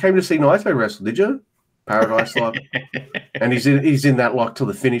 Well, you came to see Naito wrestle, did you? Paradise Lock, and he's in that lock till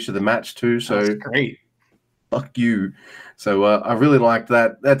the finish of the match too. So that's great. Fuck you. So I really liked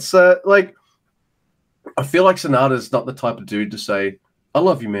that. That's like, I feel like Sonata's not the type of dude to say, "I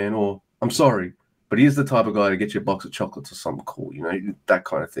love you, man," or "I'm sorry," but he is the type of guy to get you a box of chocolates or something cool, that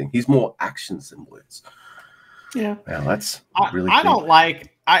kind of thing. He's more actions than words. Yeah. Now that's really I cool. don't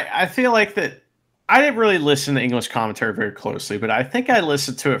like, I feel like that I didn't really listen to English commentary very closely, but I think I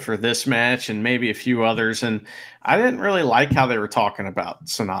listened to it for this match and maybe a few others, and I didn't really like how they were talking about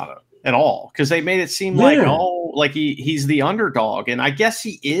Sonata at all, because they made it seem like he's the underdog, and I guess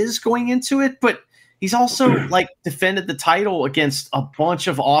he is going into it, but he's also like defended the title against a bunch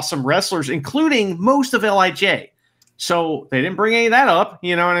of awesome wrestlers, including most of LIJ. So they didn't bring any of that up,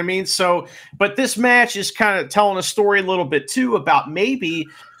 you know what I mean? So, but this match is kind of telling a story a little bit too about maybe,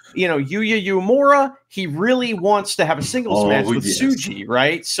 Yuya Uemura, he really wants to have a singles match with Tsuji,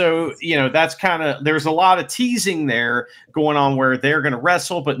 right? So, that's kind of, there's a lot of teasing there going on where they're going to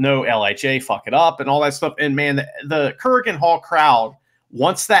wrestle, but no, LIJ fuck it up and all that stuff. And man, the Korakuen Hall crowd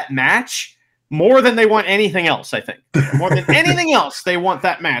wants that match more than they want anything else, I think. More than anything else, they want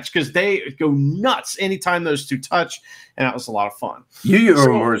that match because they go nuts anytime those two touch, and that was a lot of fun. Yuya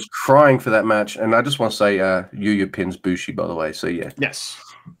Uemura is crying for that match, and I just want to say Yuya pins Bushi, by the way, so yeah. Yes.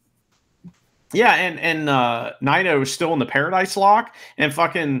 Yeah, and Naito is still in the Paradise Lock, and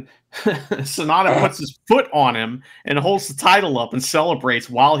fucking Sonata puts his foot on him and holds the title up and celebrates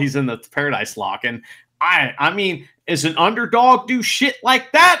while he's in the Paradise Lock. And I mean, is an underdog do shit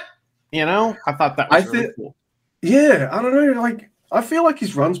like that? I thought that was really cool. Yeah, I don't know. Like, I feel like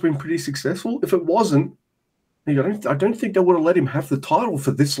his run's been pretty successful. If it wasn't, I don't think they would have let him have the title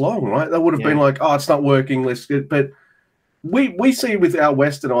for this long, right? They would have been like, "Oh, it's not working. Let's get." But we see with our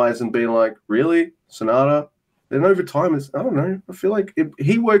Western eyes and being like, "Really, Sonata?" Then over time, I don't know. I feel like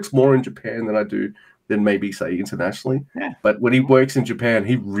he works more in Japan than I do than maybe say internationally. Yeah. But when he works in Japan,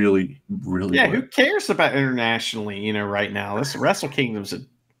 he really, really. Yeah. Who cares about internationally? Right now, this Wrestle Kingdom's a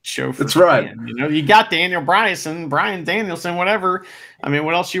show for That's right. You got Daniel Bryan Danielson, whatever. I mean,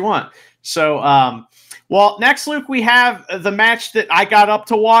 what else you want? So, well, next, Luke, we have the match that I got up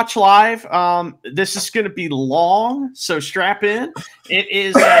to watch live. This is going to be long, so strap in. It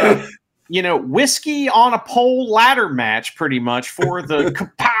is, whiskey on a pole ladder match, pretty much, for the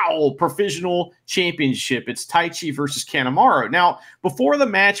Kapow Provisional Championship. It's Taichi versus Kanemaru. Now, before the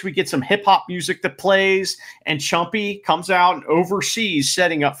match, we get some hip-hop music that plays, and Chumpy comes out and oversees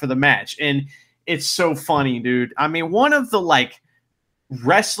setting up for the match. And it's so funny, dude. I mean, one of the,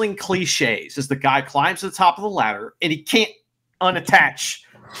 wrestling cliches is the guy climbs to the top of the ladder, and he can't unattach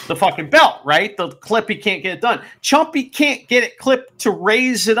the fucking belt, right? The clip, he can't get it done. Chumpy can't get it clipped to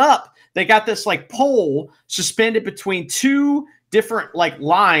raise it up. They got this pole suspended between two different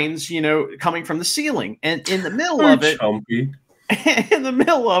lines, coming from the ceiling. And in the middle of it, in the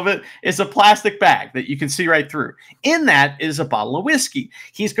middle of it is a plastic bag that you can see right through. In that is a bottle of whiskey.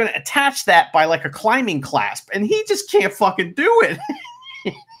 He's going to attach that by a climbing clasp, and he just can't fucking do it.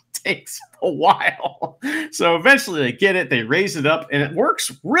 It takes a while. So eventually they get it, they raise it up, and it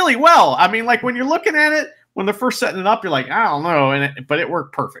works really well. I mean, when you're looking at it, when they're first setting it up, you're like, I don't know, but it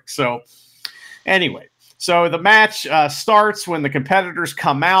worked perfect. So anyway, so the match starts when the competitors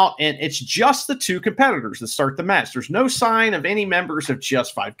come out, and it's just the two competitors that start the match. There's no sign of any members of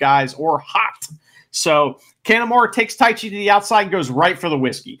Just Five Guys or Hot. So Kanemaru takes Taichi to the outside and goes right for the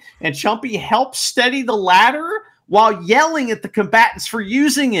whiskey. And Chumpy helps steady the ladder while yelling at the combatants for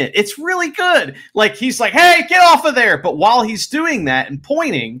using it. It's really good. He's like, hey, get off of there. But while he's doing that and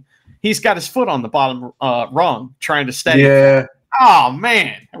pointing, he's got his foot on the bottom rung trying to steady. Yeah. Oh,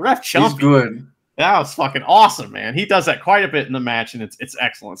 man. Ref Chumpy. He's good. That was fucking awesome, man. He does that quite a bit in the match, and it's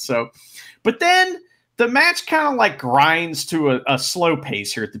excellent. So, but then the match kind of grinds to a slow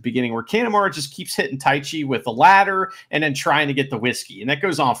pace here at the beginning, where Kanemaru just keeps hitting Taichi with the ladder and then trying to get the whiskey. And that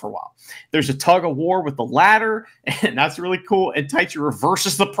goes on for a while. There's a tug of war with the ladder, and that's really cool. And Taichi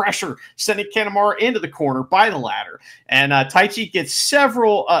reverses the pressure, sending Kanemaru into the corner by the ladder. And Taichi gets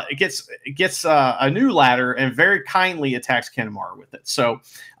a new ladder and very kindly attacks Kanemaru with it. So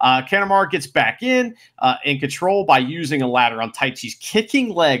Kanemaru gets back in control by using a ladder on Taichi's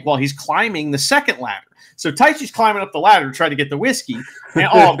kicking leg while he's climbing the second ladder. So Taichi's climbing up the ladder to try to get the whiskey.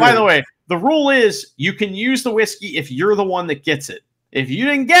 And by the way, the rule is you can use the whiskey if you're the one that gets it. If you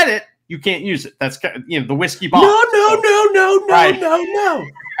didn't get it, you can't use it. That's the whiskey bomb. No.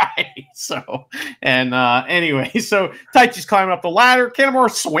 Right. So, and anyway, so Taichi's climbing up the ladder. Kanemaru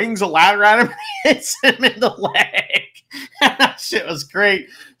swings a ladder at him, hits him in the leg. That shit was great.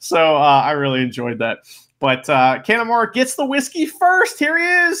 So I really enjoyed that. But Kanemaru gets the whiskey first. Here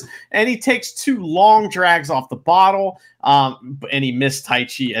he is. And he takes 2 long drags off the bottle. And he missed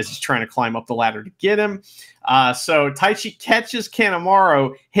Taichi as he's trying to climb up the ladder to get him. So Taichi catches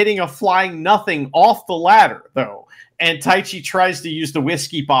Kanemaru hitting a flying nothing off the ladder, though. And Taichi tries to use the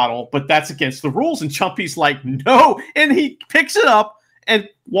whiskey bottle, but that's against the rules. And Chumpy's like, no. And he picks it up and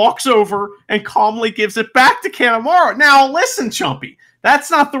walks over and calmly gives it back to Kanemaru. Now, listen, Chumpy.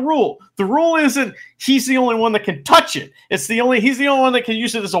 That's not the rule. The rule isn't he's the only one that can touch it. He's the only one that can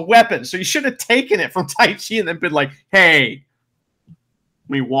use it as a weapon. So you should have taken it from Taichi and then been like, hey, let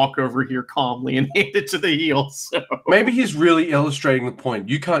me walk over here calmly and hand it to the heel. So maybe he's really illustrating the point.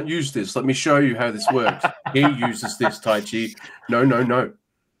 You can't use this. Let me show you how this works. He uses this, Taichi. No.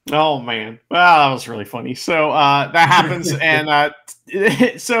 Oh, man. Well, that was really funny. So that happens, and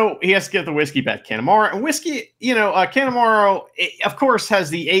so he has to get the whiskey back to Kanemaru. And whiskey, Kanemaru, of course, has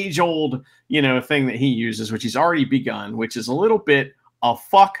the age-old, thing that he uses, which he's already begun, which is a little bit of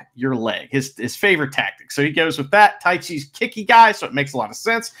fuck your leg, his favorite tactic. So he goes with that. Taichi's kicky guy, so it makes a lot of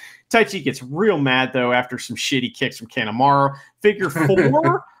sense. Taichi gets real mad, though, after some shitty kicks from Kanemaru. Figure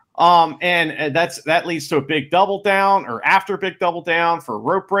 4. And that leads to a big double down, or after a big double down for a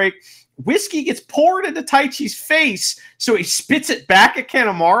rope break. Whiskey gets poured into Taichi's face, so he spits it back at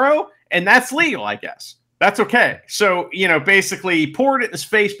Kanemaru, and that's legal, I guess. That's okay. So, basically he poured it in his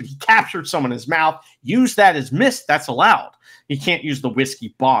face, but he captured some in his mouth, used that as mist. That's allowed. He can't use the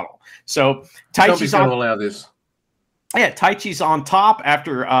whiskey bottle. So Taichi's going to allow this. Yeah, Taichi's on top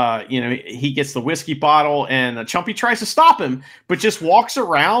after, he gets the whiskey bottle, and Chumpy tries to stop him, but just walks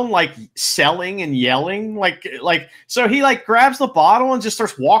around like selling and yelling, so he grabs the bottle and just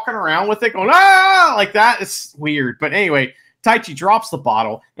starts walking around with it, going like that. It's weird, but anyway, Taichi drops the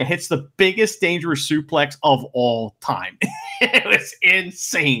bottle and hits the biggest dangerous suplex of all time. It was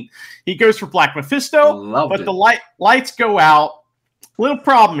insane. He goes for Black Mephisto, the lights go out. Little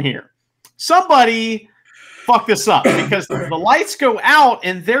problem here. Somebody fuck this up, because the lights go out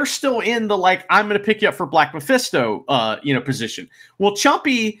and they're still in the I'm going to pick you up for Black Mephisto position. Well,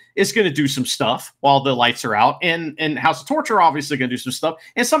 Chumpy is going to do some stuff while the lights are out, and House of Torture obviously going to do some stuff,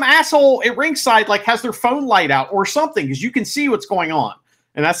 and some asshole at ringside has their phone light out or something, because you can see what's going on,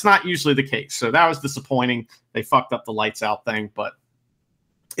 and that's not usually the case. So that was disappointing. They fucked up the lights out thing, but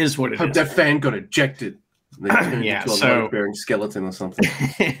is what it is. Hope that fan got ejected. Yeah, so bearing skeleton or something.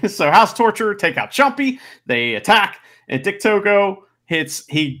 So House Torture take out Chumpy. They attack, and Dick Togo hits.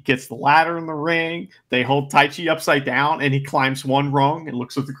 He gets the ladder in the ring. They hold Taichi upside down, and he climbs one rung and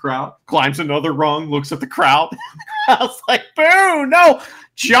looks at the crowd. Climbs another rung, looks at the crowd. I was like, boo! No,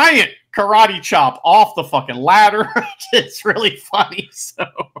 giant karate chop off the fucking ladder. It's really funny. So,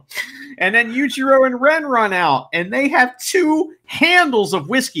 and then Yujiro and Ren run out, and they have 2 handles of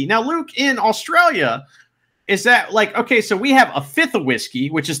whiskey. Now, Luke, in Australia, is that okay, so we have a 5th of whiskey,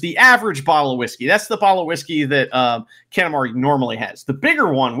 which is the average bottle of whiskey. That's the bottle of whiskey that Kanemaru normally has. The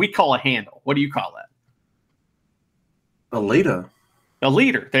bigger one we call a handle. What do you call that? A liter. A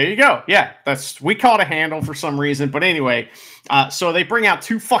liter. There you go. Yeah, we call it a handle for some reason. But anyway, so they bring out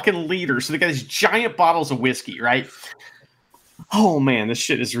 2 fucking liters. So they got these giant bottles of whiskey, right? Oh, man, this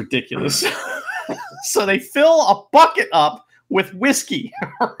shit is ridiculous. So they fill a bucket up with whiskey,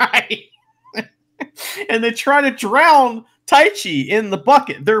 right? And they try to drown Taichi in the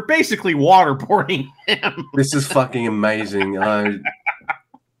bucket. They're basically waterboarding him. This is fucking amazing.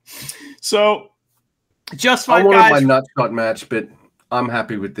 So, Just 5 I wanted guys. my nut shot match, but I'm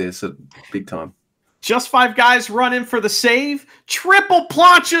happy with this at big time. Just 5 guys run in for the save. Triple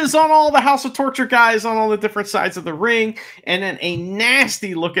planches on all the House of Torture guys on all the different sides of the ring. And then a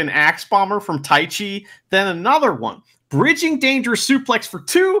nasty-looking axe bomber from Taichi. Then another one. Bridging dangerous suplex for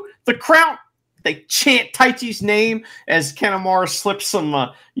 2. The crowd, they chant Taichi's name as Kanemaru slips some,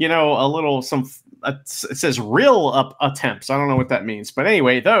 it says real up attempts. I don't know what that means. But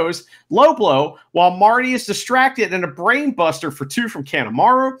anyway, those. Low blow while Marty is distracted, and a brain buster for 2 from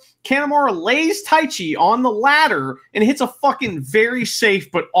Kanemaru. Kanemaru lays Taichi on the ladder and hits a fucking very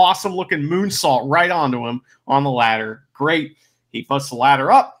safe but awesome looking moonsault right onto him on the ladder. Great. He puts the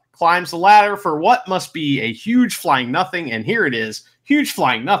ladder up, climbs the ladder for what must be a huge flying nothing. And here it is. Huge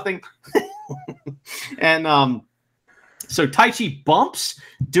flying nothing. And so Taichi bumps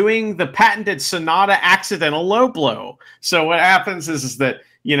doing the patented Sonata accidental low blow. So what happens is that,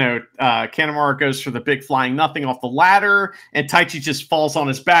 Kanemaru goes for the big flying nothing off the ladder, and Taichi just falls on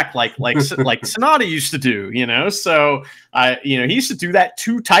his back like Sonata used to do, So, he used to do that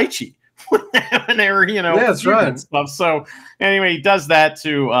to Taichi when they were, Yeah, that's right. Stuff. So anyway, he does that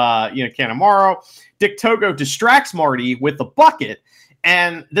to, Kanemaru. Dick Togo distracts Marty with the bucket,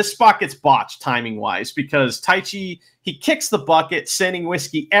 And this spot gets botched timing wise because Taichi, he kicks the bucket, sending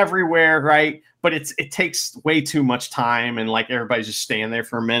whiskey everywhere, right? But it takes way too much time, and like everybody's just staying there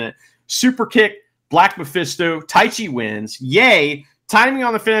for a minute. Super kick, Black Mephisto, Taichi wins. Yay! Timing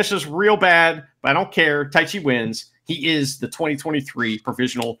on the finish is real bad, but I don't care. Taichi wins. He is the 2023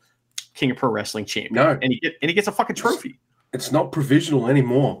 provisional King of Pro Wrestling champion. No. And he gets a fucking trophy. It's not provisional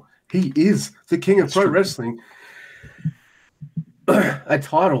anymore. He is the King of Pro Wrestling. A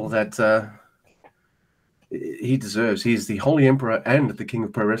title that he deserves. He's the Holy Emperor and the King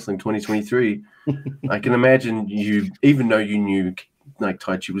of Pro Wrestling 2023. I can imagine you, even though you knew like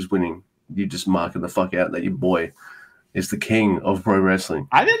Taichi was winning, you just marking the fuck out that your boy is the King of Pro Wrestling.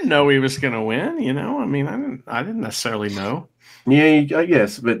 I didn't know he was going to win. You know, I mean, I didn't necessarily know. Yeah, I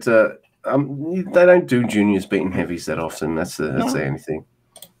guess, but they don't do juniors beating heavies that often. That's the only thing.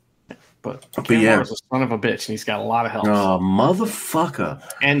 But yeah, is a son of a bitch, and he's got a lot of help. Oh, motherfucker!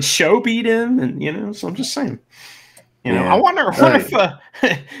 And Show beat him, and you know, so I'm just saying. You know, I wonder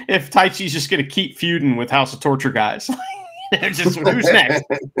if Taichi's just going to keep feuding with House of Torture guys. Just who's next?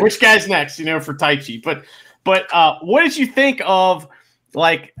 Which guy's next? You know, for Taichi. But what did you think of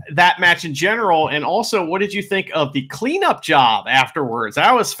like that match in general, and also what did you think of the cleanup job afterwards?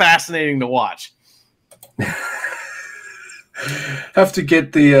 That was fascinating to watch. Have to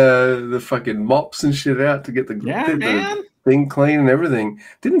get the fucking mops and shit out to get the thing clean and everything.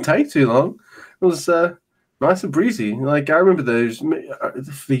 Didn't take too long. It was nice and breezy. Like I remember those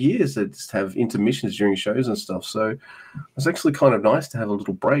for years. They just have intermissions during shows and stuff. So it was actually kind of nice to have a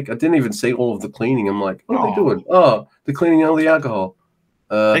little break. I didn't even see all of the cleaning. I'm like, what are they doing? Oh, they're cleaning all the alcohol.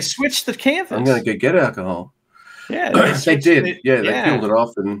 They switched the canvas. I'm gonna go get alcohol. Yeah, they did. They peeled it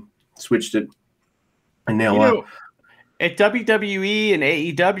off and switched it. And now at WWE and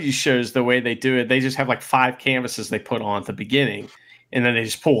AEW shows, the way they do it, they just have like 5 canvases they put on at the beginning, and then they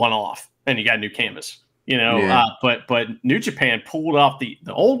just pull one off, and you got a new canvas. You know, but New Japan pulled off the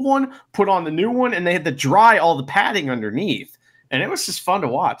old one, put on the new one, and they had to dry all the padding underneath, and it was just fun to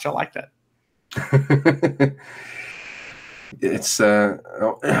watch. I like that. It's do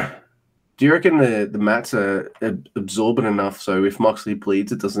you reckon the mats are absorbent enough so if Moxley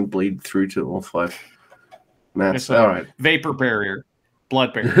bleeds, it doesn't bleed through to all 5 mats? All right, vapor barrier,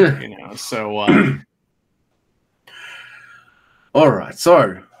 blood barrier, you know. So, all right.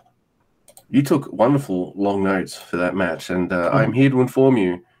 So you took wonderful long notes for that match, and I'm here to inform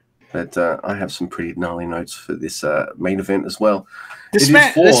you that I have some pretty gnarly notes for this main event as well. This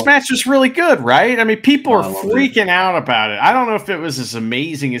match was really good, right? I mean, people are freaking out about it. I don't know if it was as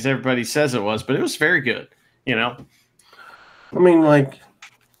amazing as everybody says it was, but it was very good, you know? I mean, like,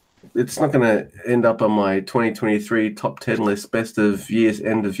 it's not going to end up on my 2023 top 10 list, best of years,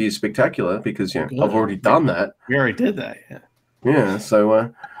 end of year spectacular, because, you know, I've already done that. We already did that, yeah. Yeah,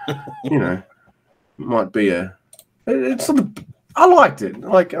 so, you know, might be it's sort of, I liked it.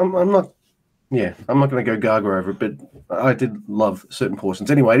 Like, I'm not going to go gaga over it, but I did love certain portions.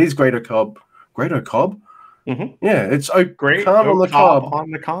 Anyway, it is Great Cobb. Great Cobb? Mm-hmm. Yeah, it's Great Khan on the Cobb.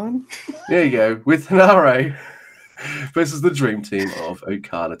 On the Con? There you go, with Hanare versus the dream team of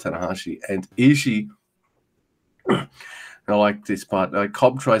Okada, Tanahashi, and Ishii. I like this part.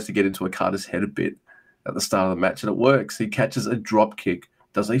 Cobb tries to get into Okada's head a bit at the start of the match, and it works. He catches a drop kick,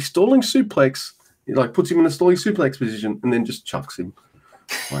 does a stalling suplex. He puts him in a stalling suplex position, and then just chucks him.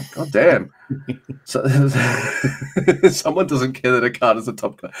 Like, god damn. So, someone doesn't care that Okada's a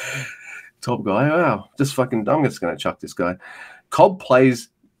top guy. Wow. Just fucking dumb. It's going to chuck this guy. Cobb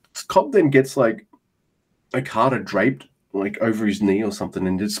then gets like Okada draped like over his knee or something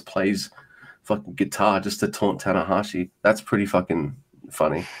and just plays fucking guitar just to taunt Tanahashi. That's pretty fucking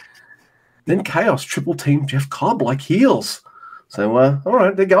funny. Then Chaos triple team Jeff Cobb like heels. So, all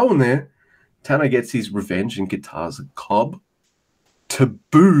right, they're going there. Tana gets his revenge and guitars at Cobb.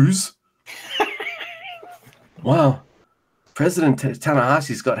 Taboos. Wow. President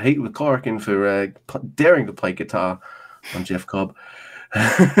Tanahashi's got heat with Korakuen for daring to play guitar on Jeff Cobb.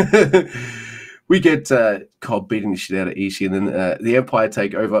 We get Cobb beating the shit out of Ishii, and then the Empire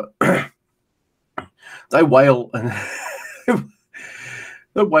take over. They wail and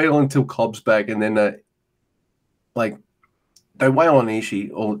they wail until Cobb's back, and then they wail on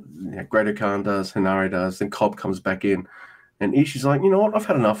Ishii, or Great Khan does, Hanare does, then Cobb comes back in. And Ishii's like, you know what? I've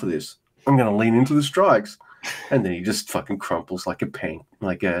had enough of this. I'm going to lean into the strikes. And then he just fucking crumples like a paint,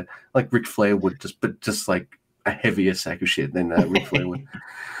 like Ric Flair would, just like a heavier sack of shit than Ric Flair would.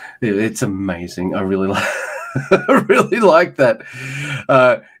 It's amazing. I really like that.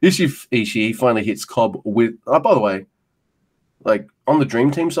 Ishii finally hits Cobb with. By the way, like on the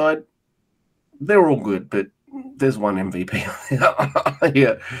Dream Team side, they were all good, but there's one MVP.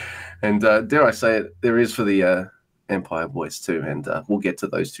 Yeah. And dare I say it, there is for the Empire boys too. And we'll get to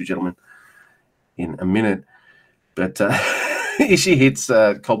those two gentlemen in a minute. But Ishii hits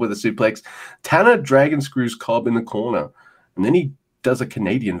Cobb with a suplex. Tanner dragon screws Cobb in the corner. And then he does a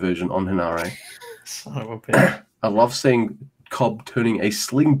Canadian version on Henare. Son of a bitch. I love seeing Cobb turning a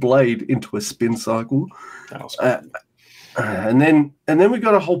sling blade into a spin cycle. That was cool. And then we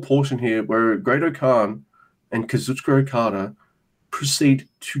got a whole portion here where Great-O-Khan and Kazuchika Okada proceed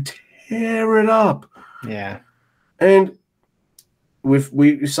to tear it up. Yeah. And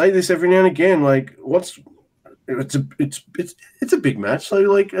we say this every now and again, like it's a big match. So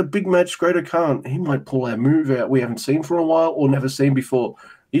like a big match, Great-O-Khan, he might pull a move out we haven't seen for a while or never seen before.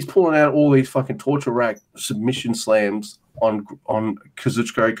 He's pulling out all these fucking torture rack submission slams on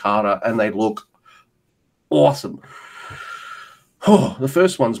Kazuchika Okada, and they look awesome. Oh, the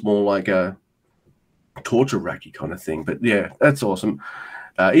first one's more like a torture racky kind of thing, but yeah, that's awesome.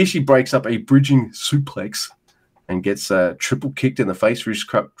 Ishii breaks up a bridging suplex and gets triple kicked in the face for his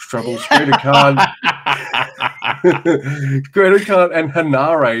troubles. Great-O-Khan and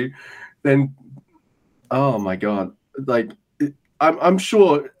Henare then, oh my god, like I'm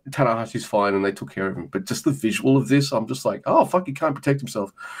sure Tanahashi's fine and they took care of him, but just the visual of this, I'm just like, oh fuck, he can't protect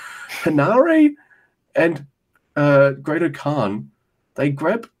himself. Henare and Great-O-Khan, they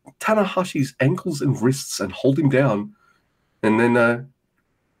grab Tanahashi's ankles and wrists and hold him down, and then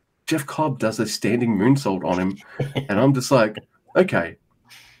Jeff Cobb does a standing moonsault on him, and I'm just like, okay,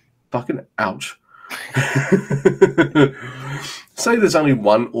 fucking ouch. Say there's only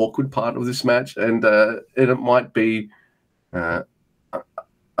one awkward part of this match, and it might be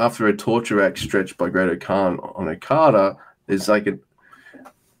after a torture act stretch by Great-O-Khan on Okada, there's like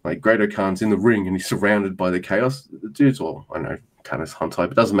Great-O-Khan's in the ring and he's surrounded by the Chaos dudes, or I know Tanner's Huntai,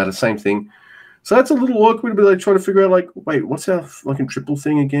 but it doesn't matter, same thing. So that's a little awkward, but they try to figure out like, wait, what's our fucking triple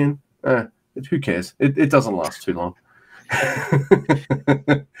thing again? Who cares? It doesn't last too long.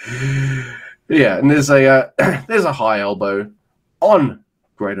 Yeah, and there's a high elbow on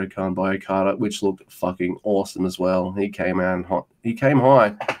Great-O-Khan by Okada, which looked fucking awesome as well. He came out hot. He came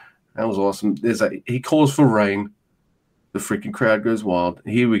high. That was awesome. He calls for rain. The freaking crowd goes wild.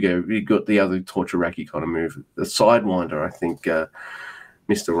 Here we go. We got the other torture racky kind of move. The Sidewinder, I think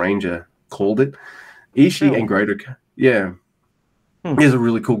Mr. Ranger called it. Ishii and Great-O-Khan. Yeah. There's a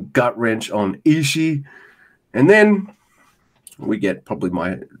really cool gut wrench on Ishii. And then we get probably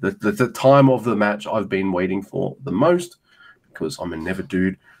the time of the match I've been waiting for the most, because I'm a never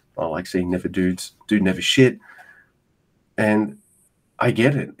dude. I like seeing never dudes do never shit. And I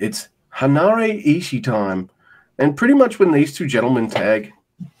get it. It's Henare Ishii time. And pretty much when these two gentlemen tag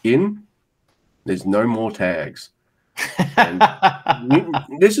in, there's no more tags. And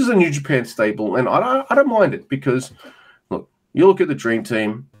this is a New Japan staple, and I don't mind it, because look, you look at the Dream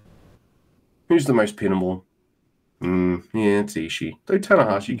Team. Who's the most pinnable? Yeah, it's Ishii. Though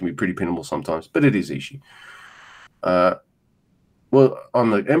Tanahashi can be pretty pinnable sometimes, but it is Ishii. Well, on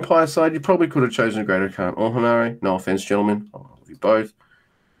the Empire side, you probably could have chosen Great-O-Khan or Henare. No offense, gentlemen. I love you both.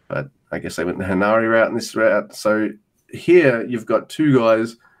 But I guess they went the Henare route in this route. So here you've got two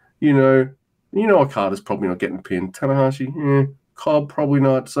guys, you know Okada's probably not getting pinned. Tanahashi, Cobb probably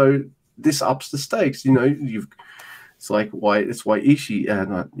not. So this ups the stakes. It's why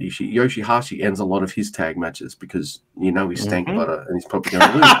Yoshihashi ends a lot of his tag matches, because he's stank butter and he's probably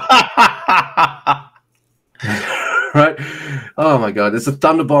going to lose. Right? Oh my god, there's a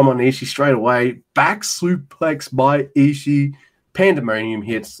thunderbomb on Ishii straight away. Back suplex by Ishii. Pandemonium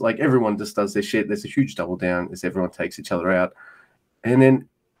hits. Like, everyone just does their shit. There's a huge double down as everyone takes each other out. And then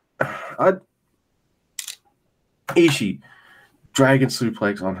Ishii, dragon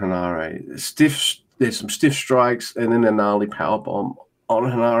suplex on Henare. There's some stiff strikes, and then a gnarly powerbomb on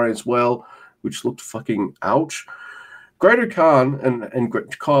Henare as well, which looked fucking ouch. Great-O-Khan and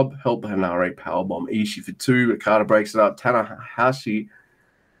Cobb help Henare powerbomb Ishii for 2. Okada breaks it up. Tanahashi.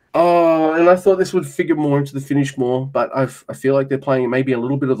 Oh, and I thought this would figure more into the finish more, but I feel like they're playing maybe a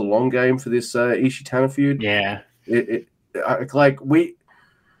little bit of the long game for this Ishii-Tana feud. Yeah. I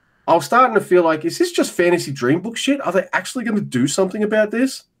was starting to feel like, is this just fantasy dream book shit? Are they actually going to do something about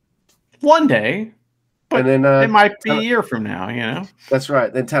this? One day. But and then it might be a year from now, That's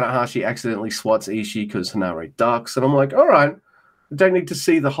right. Then Tanahashi accidentally swats Ishii because Henare ducks. And I'm like, all right, I don't need to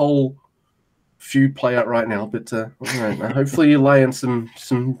see the whole feud play out right now. But all right, hopefully you're laying some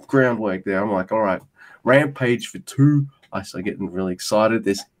groundwork there. I'm like, all right, Rampage for 2. I start getting really excited.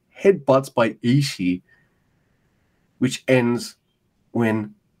 There's headbutts by Ishii, which ends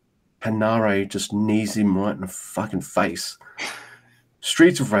when Henare just knees him right in the fucking face.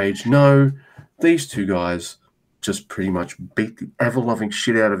 Streets of Rage, no. These two guys just pretty much beat the ever-loving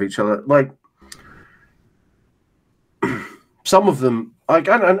shit out of each other. Like, some of them, like,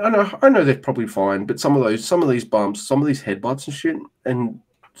 I know they're probably fine, but some of these bumps, some of these headbutts and shit, and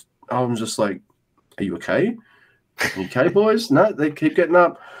I'm just like, are you okay? Are you okay, boys? No, they keep getting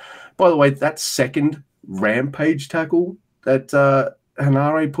up. By the way, that second rampage tackle that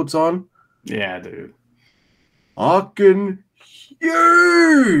Henare puts on. Yeah, dude. Fucking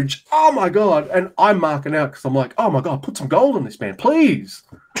huge. Oh, my God. And I'm marking out because I'm like, oh, my God, put some gold on this, man. Please.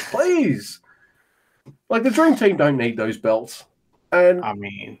 Please. Like, the Dream Team don't need those belts. And I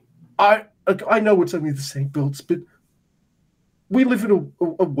mean, I know it's only the same belts, but we live in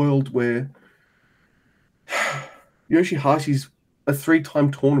a world where Yoshihashi's a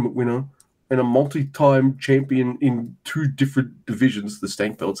 3-time tournament winner and a multi-time champion in 2 different divisions, the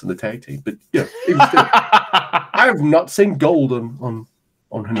Stank belts and the tag team. But yeah, even still, I have not seen gold on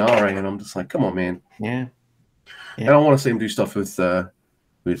Henare, and I'm just like, come on, man. Yeah. And I want to see him do stuff with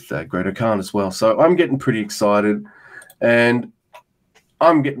Great Khan as well. So I'm getting pretty excited, and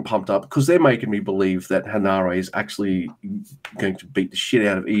I'm getting pumped up because they're making me believe that Henare is actually going to beat the shit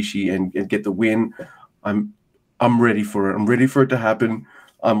out of Ishii and get the win. I'm ready for it. I'm ready for it to happen.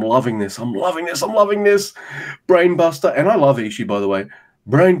 I'm loving this. I'm loving this. Brainbuster. And I love Ishii, by the way.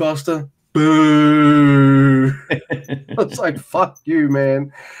 Brainbuster. Boo. It's like, fuck you,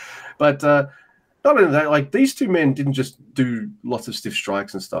 man. But not only that, like, these two men didn't just do lots of stiff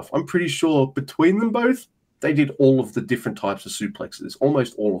strikes and stuff. I'm pretty sure between them both, they did all of the different types of suplexes,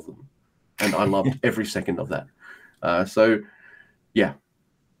 almost all of them. And I loved every second of that. So, yeah.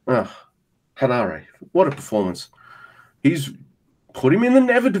 Henare, what a performance. Put him in the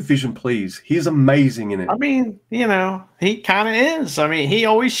Never division, please. He's amazing in it. I mean, he kind of is. I mean, he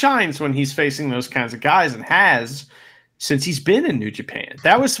always shines when he's facing those kinds of guys, and has since he's been in New Japan.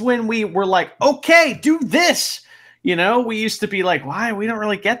 That was when we were like, okay, do this. We used to be like, why? We don't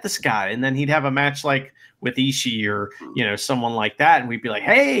really get this guy. And then he'd have a match like with Ishii or, someone like that. And we'd be like,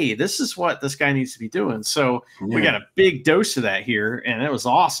 hey, this is what this guy needs to be doing. So we got a big dose of that here, and it was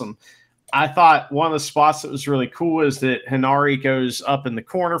awesome. I thought one of the spots that was really cool is that Henare goes up in the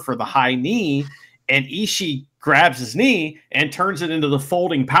corner for the high knee, and Ishii grabs his knee and turns it into the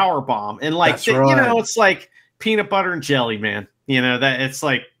folding power bomb. And it's like peanut butter and jelly, man. That it's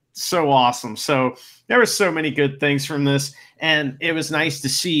like so awesome. So there were so many good things from this, and it was nice to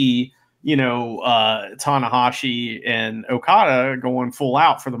see, Tanahashi and Okada going full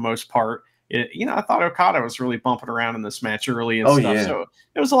out for the most part. I thought Okada was really bumping around in this match early and stuff. Yeah. So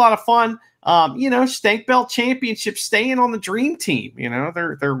it was a lot of fun. Stank Belt Championship staying on the Dream Team.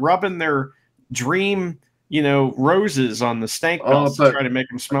 They're rubbing their dream, roses on the Stank Belts to try to make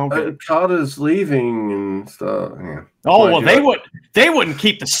them smell good. Okada's leaving and stuff. Yeah. Oh, well, they wouldn't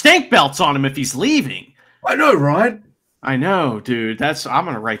keep the Stank Belts on him if he's leaving. I know, right? I know, dude. I'm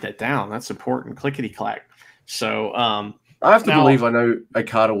going to write that down. That's important. Clickety clack. So, I have to believe I know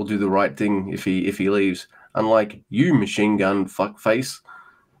Okada will do the right thing if he leaves. Unlike you, machine gun fuckface.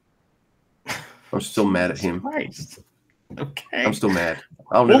 I'm still mad at him. Christ. Okay. I'm still mad.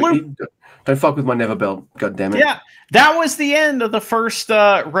 Don't fuck with my Never belt. God damn it. Yeah, that was the end of the first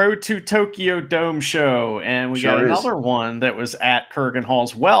Road to Tokyo Dome show. And we got another one that was at Kurgan Hall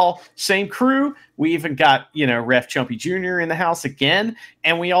as well. Same crew. We even got, Ref Chumpy Jr. in the house again.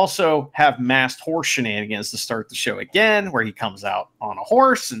 And we also have masked horse shenanigans to start the show again, where he comes out on a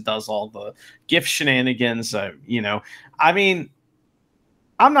horse and does all the gift shenanigans. I mean,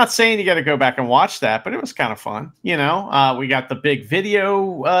 I'm not saying you got to go back and watch that, but it was kind of fun. We got the big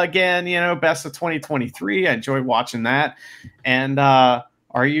video again, best of 2023. I enjoyed watching that. And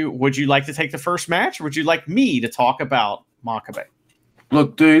would you like to take the first match, or would you like me to talk about Makabe?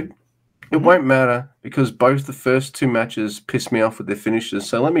 Look, dude, it won't matter because both the first 2 matches pissed me off with their finishes.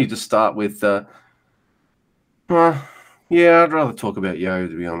 So let me just start with yeah, I'd rather talk about Yo,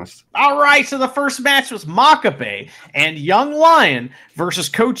 to be honest. All right, so the first match was Makabe and Young Lion versus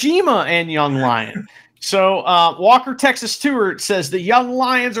Kojima and Young Lion. So Walker Texas Stewart says the Young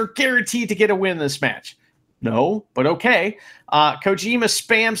Lions are guaranteed to get a win this match. No, but okay. Kojima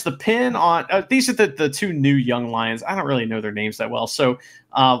spams the pin on these are the 2 new Young Lions. I don't really know their names that well. So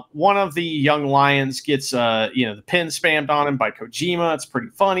one of the Young Lions gets the pin spammed on him by Kojima. It's pretty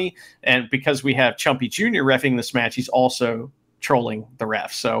funny. And because we have Chumpy Jr. reffing this match, he's also trolling the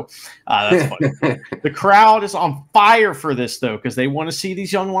ref. So that's funny. The crowd is on fire for this, though, because they want to see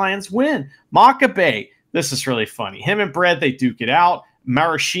these Young Lions win. Makabe, this is really funny. Him and Brad, they duke it out.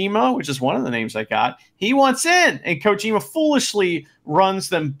 Marishima, which is one of the names I got, he wants in, and Kojima foolishly runs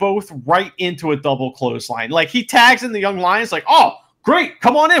them both right into a double clothesline. Like, he tags in the Young Lions like, oh, great,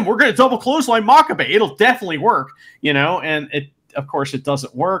 come on in. We're going to double clothesline Makabe. It'll definitely work, and of course it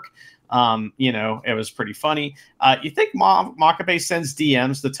doesn't work. It was pretty funny. You think Makabe sends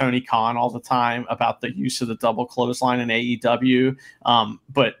DMs to Tony Khan all the time about the use of the double clothesline in AEW,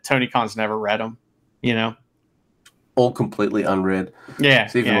 but Tony Khan's never read them, All completely unread. Yeah,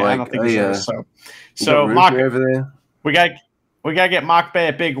 it's even I don't think so Makabe over there. We got to get Makabe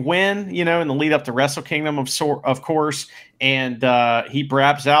a big win, in the lead up to Wrestle Kingdom, of course, and he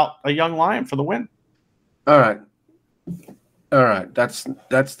brabs out a young lion for the win. All right.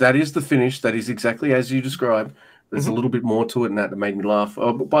 That is the finish. That is exactly as you described. There's a little bit more to it, and that made me laugh.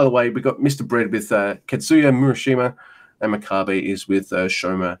 Oh, but by the way, we got Mr. Bread with Katsuya Murashima, and Makabe is with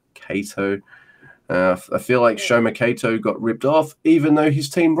Shoma Kato. I feel like Shoma Kato got ripped off, even though his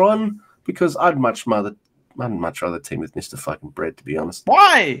team won, because I'd much rather team with Mr. fucking Bread, to be honest.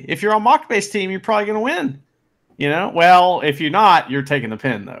 Why? If you're on Makabe's team, you're probably going to win. Well, if you're not, you're taking the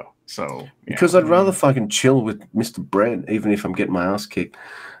pin, though. So because I'd rather fucking chill with Mr. Bread, even if I'm getting my ass kicked,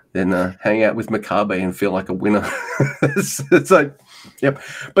 than hang out with Makabe and feel like a winner. it's like, yep.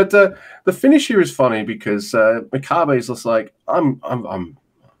 But the finish here is funny because Makabe is just like, I'm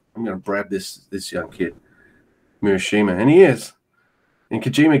gonna brab this young kid, Murashima, and he is. And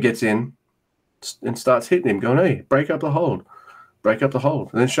Kojima gets in and starts hitting him, going, "Hey, break up the hold." And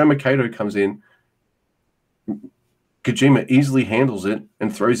then Shoma Kato comes in. Kojima easily handles it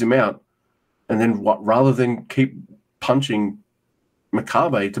and throws him out. And then rather than keep punching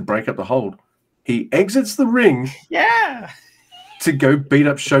Makabe to break up the hold, he exits the ring to go beat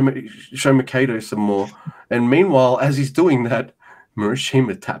up Shoma Kato some more. And meanwhile, as he's doing that,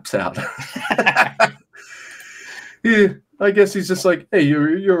 Murashima taps out. Yeah, I guess he's just like, hey,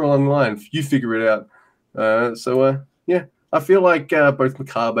 you're online. You figure it out. Yeah. I feel like both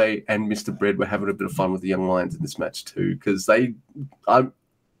Makabe and Mr. Bread were having a bit of fun with the Young Lions in this match too, because they're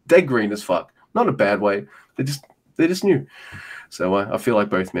green as fuck. Not a bad way. They're just new. So I feel like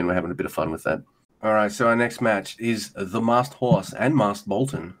both men were having a bit of fun with that. All right, so our next match is the Masked Horse and Masked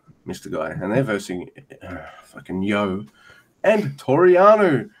Bolton, Mr. Guy, and they're versing fucking Yo and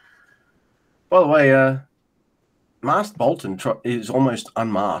Toriano. By the way, Masked Bolton is almost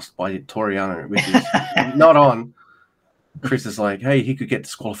unmasked by Toriano, which is not on. Chris is like, hey, he could get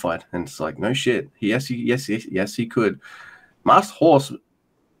disqualified. And it's like, no shit. Yes, he could. Masked Horse,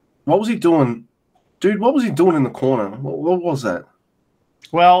 what was he doing? Dude, what was he doing in the corner? What was that?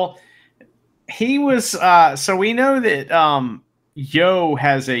 Well, he was, so we know that Yo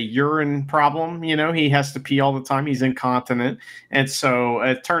has a urine problem. He has to pee all the time. He's incontinent. And so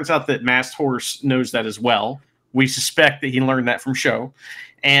it turns out that Masked Horse knows that as well. We suspect that he learned that from Sho.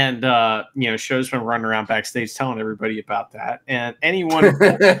 And, Sho's been running around backstage telling everybody about that. And anyone,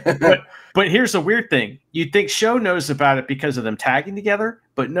 but here's the weird thing. You'd think Sho knows about it because of them tagging together,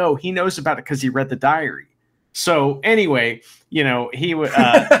 but no, he knows about it because he read the diary. So anyway, he would,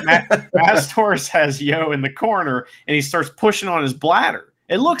 Masked Horse has Yo in the corner and he starts pushing on his bladder.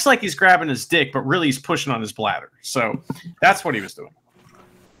 It looks like he's grabbing his dick, but really he's pushing on his bladder. So that's what he was doing.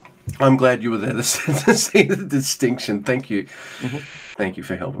 I'm glad you were there to see the distinction. Thank you. Mm-hmm. Thank you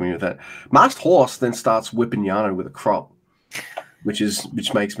for helping me with that. Masked Horse then starts whipping Yano with a crop, which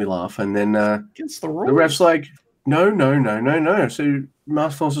makes me laugh. And then the ref's like, no. So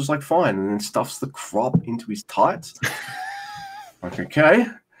Masked Horse is like, fine, and then stuffs the crop into his tights. Like, okay.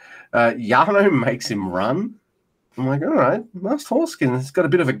 Yano makes him run. I'm like, all right, Masked Horse has got a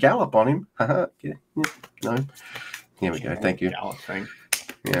bit of a gallop on him. Yeah, no. Here we go. Thank you. Gallop thing.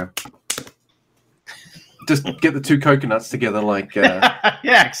 Yeah. Just get the two coconuts together like...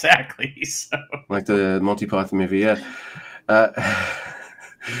 yeah, exactly. So. Like the Monty Python movie, yeah.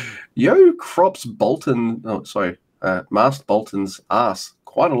 Yo crops Masked Bolton's ass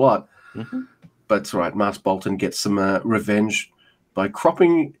quite a lot. Mm-hmm. But it's all right. Masked Bolton gets some revenge by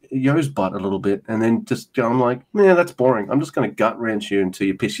cropping Yo's butt a little bit and then just going like, man, that's boring. I'm just going to gut wrench you until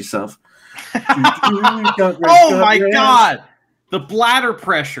you piss yourself. God. The bladder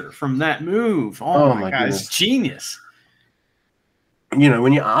pressure from that move. Oh my God, it's genius.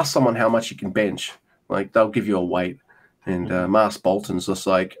 When you ask someone how much you can bench, like they'll give you a weight. And Masked Bolton's just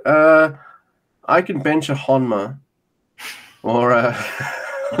like, I can bench a Honma or I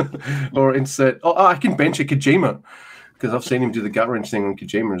can bench a Kojima because I've seen him do the gut wrench thing on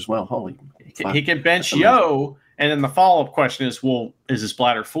Kojima as well. Holy fuck. He can bench Yo, and then the follow-up question is, well, is his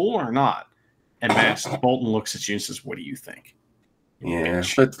bladder full or not? And Masked Bolton looks at you and says, what do you think? Yeah,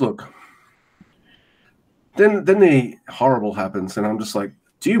 but look, then the horrible happens, and I'm just like,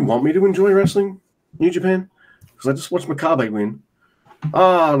 do you want me to enjoy wrestling, New Japan? Because I just watched Makabe win.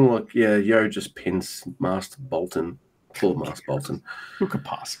 Oh, look, yeah, Yo just pins Masked Bolton. Poor Mars Bolton. Who could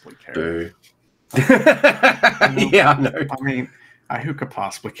possibly care? Boo. Yeah, I know. I mean, who could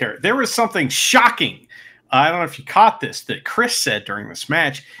possibly care? There was something shocking. I don't know if you caught this, that Chris said during this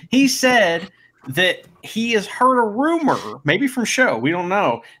match. He said that he has heard a rumor, maybe from show, we don't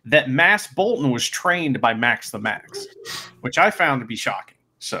know, that Mass Bolton was trained by Max the Max, which I found to be shocking.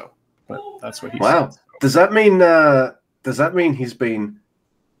 So, but that's what he said. Does that mean he's been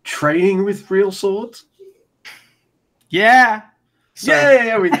training with real swords? Yeah. So,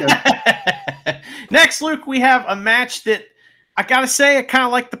 yeah, we go. Next, Luke, we have a match that I gotta say I kind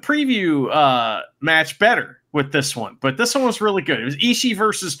of like the preview match better with this one, but this one was really good. It was Ishii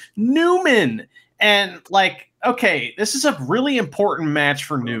versus Newman, and okay, this is a really important match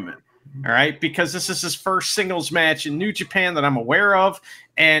for Newman. All right, because this is his first singles match in New Japan that I'm aware of,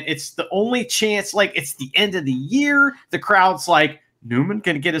 and it's the only chance. It's the end of the year. The crowd's like, Newman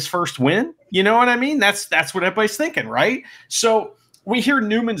gonna get his first win. You know what I mean? That's what everybody's thinking, right? So we hear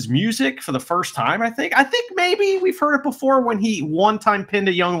Newman's music for the first time, I think. I think maybe we've heard it before when he one-time pinned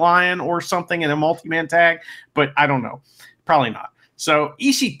a Young Lion or something in a multi-man tag, but I don't know. Probably not. So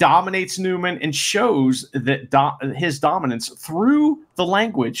Ishii dominates Newman and shows that his dominance through the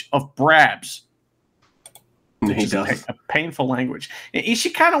language of Brabs. He does. A painful language. And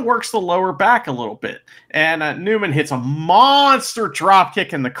Ishii kind of works the lower back a little bit. And Newman hits a monster drop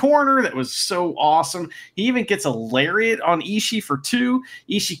kick in the corner that was so awesome. He even gets a lariat on Ishii for 2.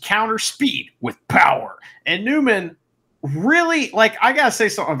 Ishii counters speed with power. And Newman really, I got to say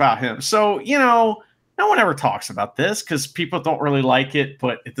something about him. So, no one ever talks about this because people don't really like it.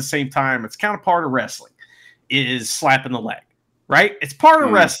 But at the same time, it's kind of part of wrestling, is slapping the leg. Right? It's part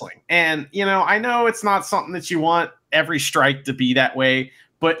of wrestling. And, I know it's not something that you want every strike to be that way.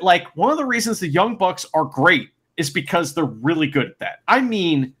 But, one of the reasons the Young Bucks are great is because they're really good at that. I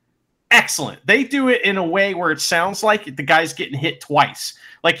mean, excellent. They do it in a way where it sounds like the guy's getting hit twice.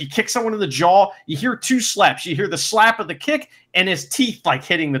 You kick someone in the jaw, you hear 2 slaps. You hear the slap of the kick and his teeth,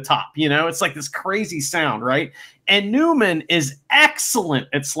 hitting the top. It's this crazy sound, right? And Newman is excellent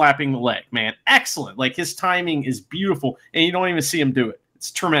at slapping the leg, man. Excellent. His timing is beautiful, and you don't even see him do it.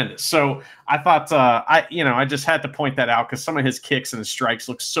 It's tremendous. So I thought, I just had to point that out because some of his kicks and his strikes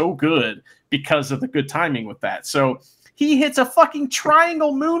look so good because of the good timing with that. So he hits a fucking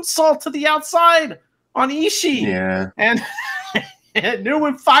triangle moonsault to the outside on Ishii. Yeah. And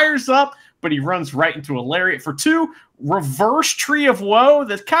Newman fires up, but he runs right into a lariat for 2. Reverse Tree of Woe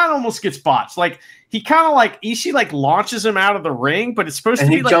that kind of almost gets botched. He kind of Ishii launches him out of the ring, but it's supposed to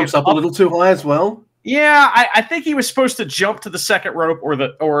be he jumps up a little too high as well. Yeah, I think he was supposed to jump to the second rope or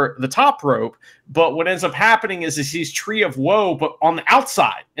the top rope, but what ends up happening is he's Tree of Woe, but on the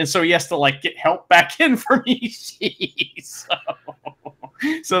outside, and so he has to get help back in from Ishii.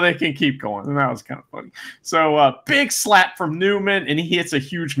 So they can keep going, and that was kind of funny. So big slap from Newman, and he hits a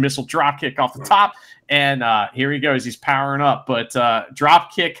huge missile drop kick off the top, and here he goes. He's powering up, but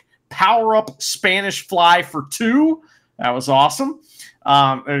drop kick, power up, Spanish fly for 2. That was awesome.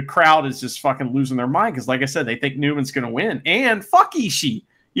 The crowd is just fucking losing their mind because, like I said, they think Newman's going to win. And fuck Ishii.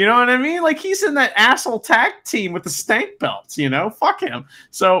 You know what I mean? He's in that asshole tag team with the stank belts, Fuck him.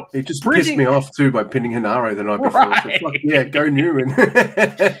 So it just pissed me off, too, by pinning Hinaro the night before. Right. So yeah, go Newman.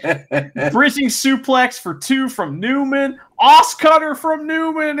 Bridging suplex for 2 from Newman. Os cutter from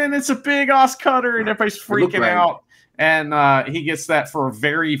Newman, and it's a big os cutter, and everybody's freaking out. And he gets that for a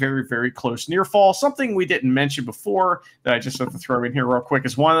very, very, very close near fall. Something we didn't mention before that I just have to throw in here real quick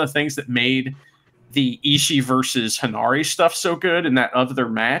is one of the things that made the Ishii versus Hinari stuff so good in that other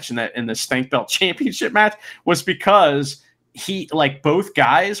match and that in the Stank Belt Championship match was because both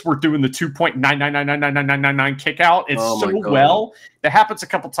guys were doing the 2.9999999 kick out. It's so well. That happens a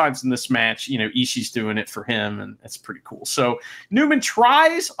couple times in this match. Ishii's doing it for him, and it's pretty cool. So Newman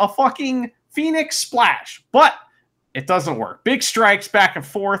tries a fucking Phoenix Splash, but it doesn't work. Big strikes back and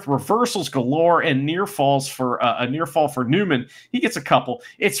forth, reversals galore, and near falls for a near fall for Newman. He gets a couple.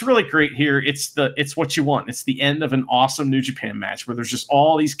 It's really great here. It's what you want. It's the end of an awesome New Japan match where there's just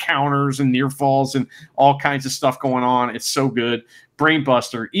all these counters and near falls and all kinds of stuff going on. It's so good.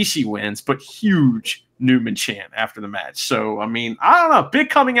 Brainbuster. Ishii wins, but huge Newman chant after the match. So, I mean, I don't know. Big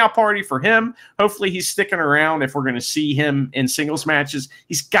coming out party for him. Hopefully he's sticking around if we're going to see him in singles matches.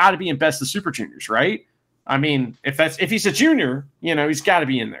 He's got to be in Best of Super Juniors, right? I mean, if he's a junior, he's got to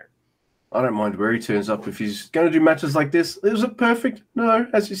be in there. I don't mind where he turns up if he's going to do matches like this. Is it perfect? No,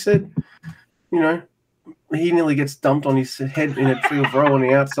 as you said, he nearly gets dumped on his head in a Tree of Woe on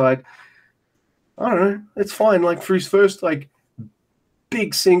the outside. I don't know. It's fine. For his first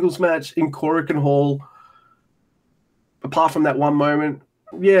big singles match in Korakuen Hall, apart from that one moment,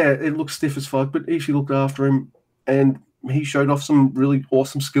 yeah, it looks stiff as fuck. But Ishii looked after him. and he showed off some really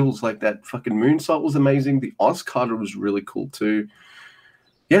awesome skills. Like that fucking moonsault was amazing. The Oz cutter was really cool too.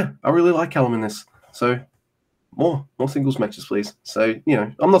 Yeah, I really like Callum in this. So more singles matches, please. So,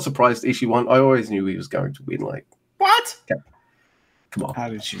 I'm not surprised Ishii won. I always knew he was going to win. Like, what? Okay. Come on. How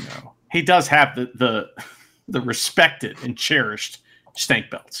did you know? He does have the respected and cherished stank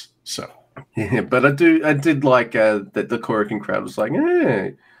belts. So yeah, but I did like that the Korakuen crowd was like,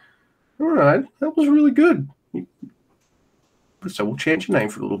 hey, all right, that was really good. So we'll change your name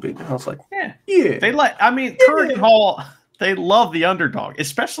for a little bit. And I was like, yeah. Korakuen Hall, they love the underdog,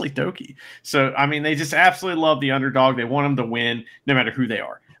 especially Doki. So, they just absolutely love the underdog. They want them to win no matter who they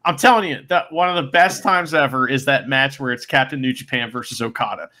are. I'm telling you, that one of the best times ever is that match where it's Captain New Japan versus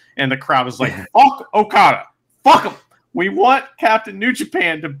Okada. And the crowd is like, fuck Okada. Fuck him. We want Captain New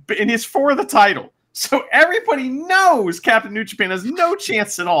Japan and it's for the title. So everybody knows Captain New Japan has no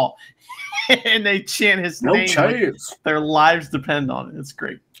chance at all. And they chant his name. No chance. Like their lives depend on it. It's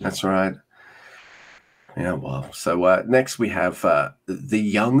great. That's right. Yeah, well. So next we have the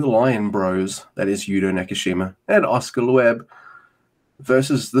Young Lion Bros. That is Yuto Nakashima and Oscar Loeb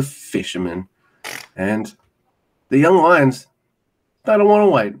versus the Fishermen. And the Young Lions, they don't want to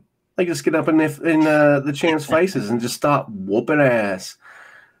wait. They just get up in the champs' faces and just start whooping ass.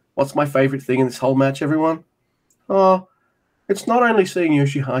 What's my favorite thing in this whole match, everyone? Oh, it's not only seeing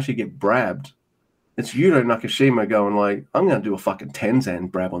Yoshihashi get brabbed, it's Yuto Nakashima going like, I'm going to do a fucking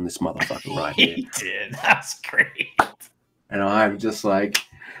Tenzan brab on this motherfucker right here. He did. That's great. And I'm just like,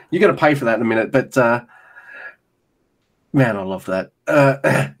 you're going to pay for that in a minute. But, man, I love that.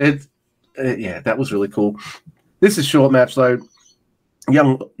 Yeah, that was really cool. This is a short match, though.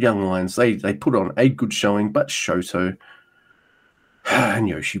 Young Lions, they put on a good showing, but Shoto and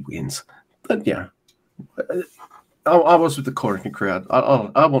Yoshi wins. But, yeah. I was with the Korakuen crowd.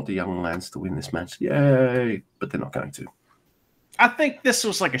 I want the Young Lions to win this match. Yay. But they're not going to. I think this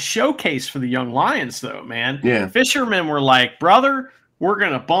was like a showcase for the Young Lions, though, man. Yeah. Fishermen were like, brother, we're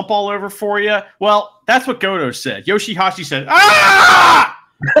going to bump all over for you. Well, that's what Goto said. Yoshihashi said, ah!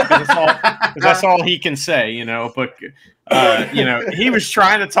 That's all he can say, But, he was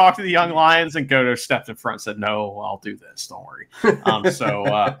trying to talk to the Young Lions, and Goto stepped in front and said, no, I'll do this. Don't worry.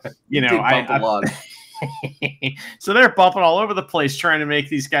 So they're bumping all over the place trying to make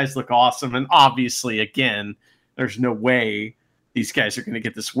these guys look awesome. And obviously, again, there's no way these guys are going to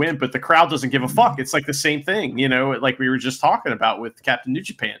get this win, but the crowd doesn't give a fuck. It's like the same thing, like we were just talking about with Captain New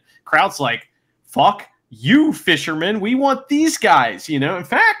Japan. Crowd's like, fuck you, Fishermen. We want these guys, In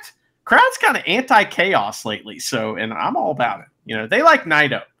fact, crowd's kind of anti-chaos lately. So, and I'm all about it. They like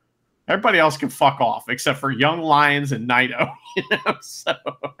Naito. Everybody else can fuck off except for Young Lions and Naito, So,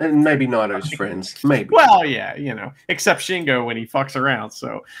 and maybe Naito's friends, maybe. Well, yeah, except Shingo when he fucks around.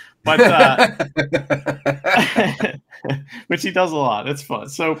 So, but which he does a lot. It's fun.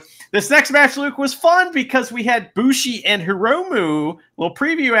 So this next match, Luke, was fun because we had Bushi and Hiromu, little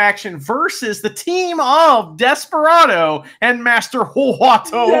preview action versus the team of Desperado and Master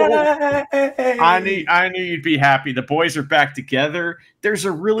Wato. I knew you'd be happy. The boys are back together. There's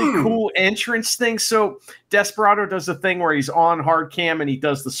a really cool entrance thing. So Desperado does the thing where he's on hard cam and he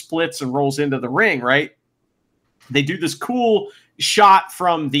does the splits and rolls into the ring, right? They do this cool shot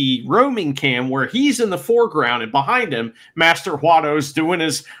from the roaming cam where he's in the foreground and behind him, Master Wato's doing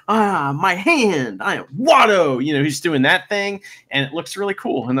his, my hand, I am Wato. He's doing that thing and it looks really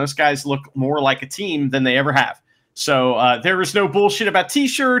cool. And those guys look more like a team than they ever have. So there was no bullshit about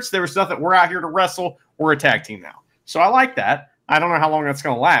t-shirts. There was nothing. We're out here to wrestle. We're a tag team now. So I like that. I don't know how long that's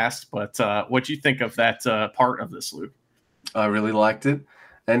going to last, but what do you think of that part of this, Luke? I really liked it.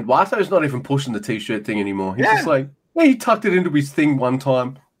 And Wato's not even pushing the t-shirt thing anymore. He's just like, he tucked it into his thing one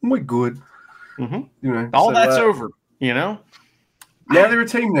time. We're good. Mm-hmm. All that's over, Now they're a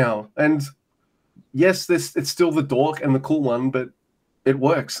team now. And yes, it's still the dork and the cool one, but it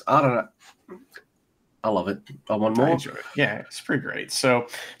works. I don't know. I love it. I want more. I enjoy it. Yeah, it's pretty great. So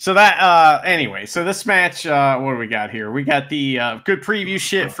that anyway, so this match, what do we got here? We got the good preview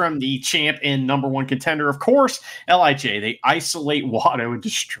shit from the champ and number one contender, of course, LIJ. They isolate Wato and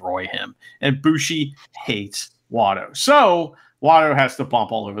destroy him. And Bushi hates Wato. So Wato has to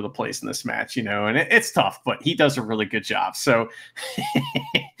bump all over the place in this match, and it's tough, but he does a really good job. So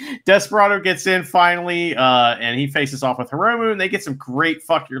Desperado gets in finally, and he faces off with Hiromu, and they get some great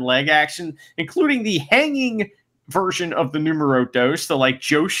fuck your leg action, including the hanging version of the numero dos, the like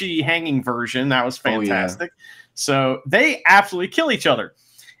Joshi hanging version. That was fantastic. So they absolutely kill each other.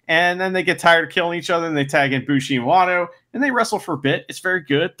 And then they get tired of killing each other, and they tag in Bushi and Wato, and they wrestle for a bit. It's very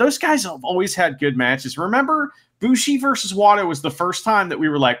good. Those guys have always had good matches. Remember, Bushi versus Wato was the first time that we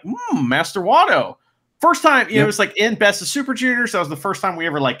were like, Master Wato, First time, it was like in Best of Super Juniors. That was the first time we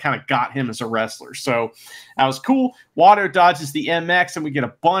ever like kind of got him as a wrestler. So that was cool. Watto dodges the MX, and we get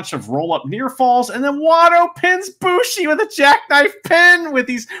a bunch of roll up near falls. And then Watto pins Bushi with a jackknife pin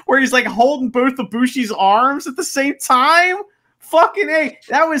where he's like holding both of Bushi's arms at the same time. Fucking A.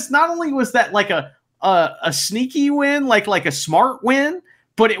 That was not only was that like a sneaky win, like a smart win,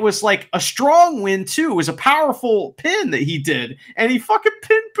 but it was like a strong win too. It was a powerful pin that he did. And he fucking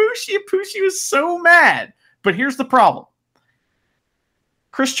pinned Bushi, and Bushi was so mad. But here's the problem.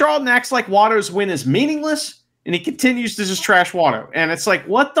 Chris Charlton acts like Watto's win is meaningless, and he continues to just trash Watto. And it's like,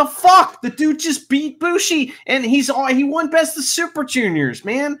 what the fuck? The dude just beat Bushi, and he won Best of Super Juniors,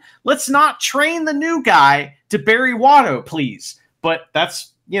 man. Let's not train the new guy to bury Watto, please. But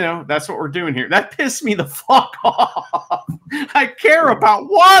that's what we're doing here. That pissed me the fuck off. I care about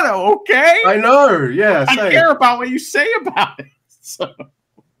Watto, okay? I know, yeah. I care about what you say about it. So.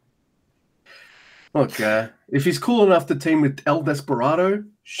 Look, if he's cool enough to team with El Desperado,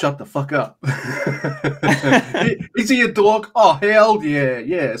 shut the fuck up. Is he a dork? Oh, hell yeah.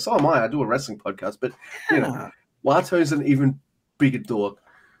 Yeah, so am I. I do a wrestling podcast, but, Watto's an even bigger dork.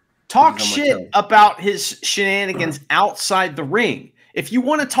 Talk shit about his shenanigans outside the ring. If you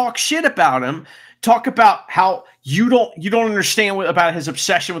want to talk shit about him, talk about how you don't understand about his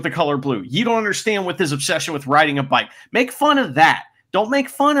obsession with the color blue. You don't understand with his obsession with riding a bike. Make fun of that. Don't make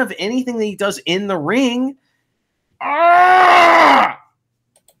fun of anything that he does in the ring. Ah!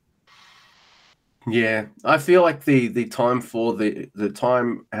 Yeah, I feel like the time for the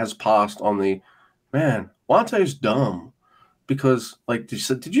time has passed on the man. Watto's dumb because like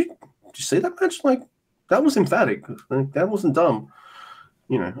did you see that match? Like that was emphatic. Like, that wasn't dumb.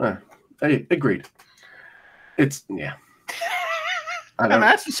 I agreed. It's the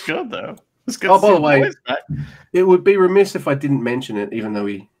match was good though. It's good. Oh, by the way, it would be remiss if I didn't mention it, even though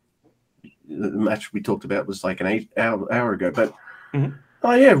the match we talked about was like an 8 hour ago. But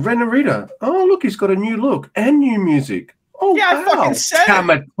oh yeah, Ren Narita. Oh look, he's got a new look and new music. Oh yeah, wow. I fucking said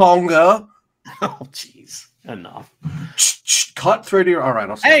Tamatonga. Oh jeez, enough. Cut through to your. All right,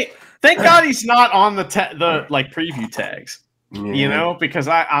 I'll stop. Hey, thank God he's not on the like preview tags. Yeah. Because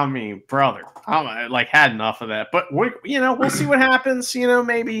I mean, brother, I like had enough of that. But we'll see what happens.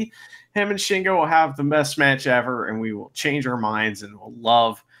 Maybe him and Shingo will have the best match ever, and we will change our minds and we'll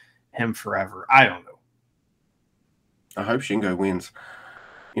love him forever. I don't know. I hope Shingo wins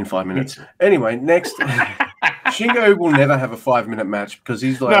in 5 minutes. Anyway, next, Shingo will never have a 5-minute match because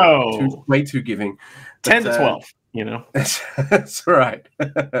he's like way too giving. 10 to 12. That's right.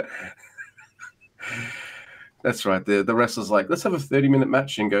 That's right. The wrestler's like, let's have a 30-minute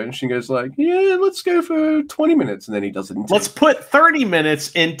match, Shingo. And Shingo's like, yeah, let's go for 20 minutes. And then he does it in 10. Let's put 30 minutes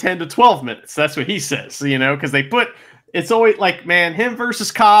in 10 to 12 minutes. That's what he says, because it's always like, man, him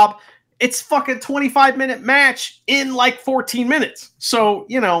versus Cobb, it's fucking 25-minute match in like 14 minutes. So,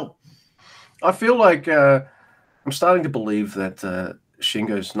 I feel like I'm starting to believe that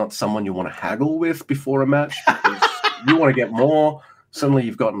Shingo's not someone you want to haggle with before a match because you want to get more. Suddenly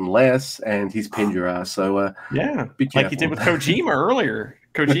you've gotten less, and he's pinned your ass. So yeah, be careful. Like he did with Kojima earlier.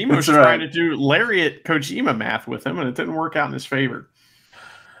 Kojima was trying to do lariat Kojima math with him, and it didn't work out in his favor.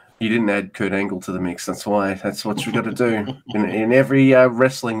 You didn't add Kurt Angle to the mix. That's why. That's what you got to do in every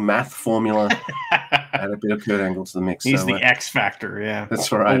wrestling math formula. Add a bit of Kurt Angle to the mix. He's the X Factor. Yeah,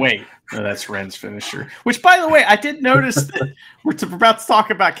 that's right. Oh, wait, no, that's Ren's finisher. Which, by the way, I did notice that we're about to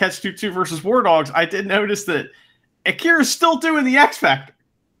talk about Catch 22 versus War Dogs. I did notice that Akira's still doing the X Factor.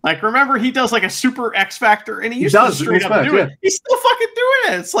 Like, remember, he does like a super X Factor, and he used to straight up do it. He's still fucking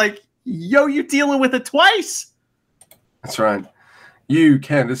doing it. It's like, yo, you dealing with it twice. That's right. You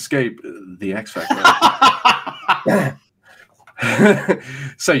can't escape the X Factor.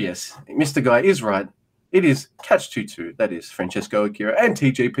 So, yes, Mr. Guy is right. It is Catch 22. That is Francesco Akira and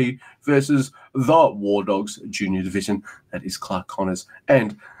TJP versus the War Dogs Junior Division. That is Clark Connors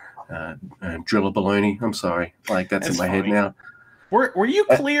and Driller Baloney. I'm sorry. Like, that's in my head now. Were you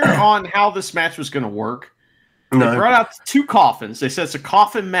clear on how this match was going to work? No. They brought out 2 coffins. They said it's a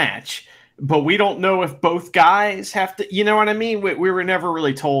coffin match, but we don't know if both guys have to. You know what I mean? We were never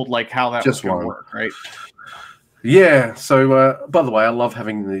really told like how that was going to work, right? Yeah. So, by the way, I love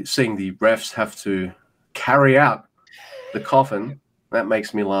seeing the refs have to carry out the coffin. That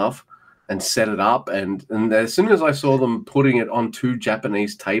makes me laugh. And set it up, and as soon as I saw them putting it on 2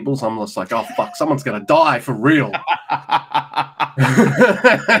 Japanese tables, I'm just like, oh fuck, someone's gonna die for real. That's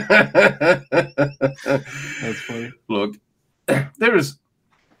funny. Look, there is.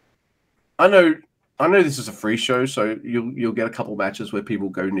 I know this is a free show, so you'll get a couple matches where people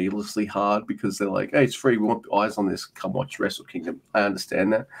go needlessly hard because they're like, hey, it's free. We want eyes on this. Come watch Wrestle Kingdom. I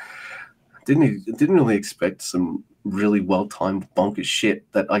understand that. didn't really expect some really well-timed bonkers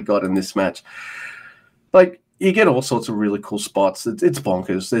shit that I got in this match. Like, you get all sorts of really cool spots. It's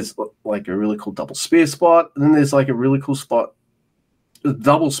bonkers. There's like a really cool double spear spot, and then there's like a really cool spot, a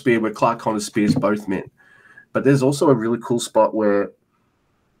double spear where Clark Connors spears both men. But there's also a really cool spot where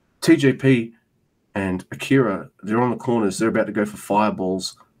TJP and Akira, they're on the corners. They're about to go for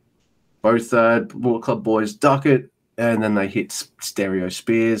fireballs. Both Bullet Club boys duck it, and then they hit stereo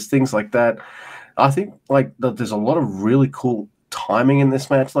spears, things like that. I think like there's a lot of really cool timing in this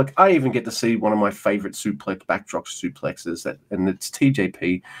match. Like, I even get to see one of my favorite backdrop suplexes, and it's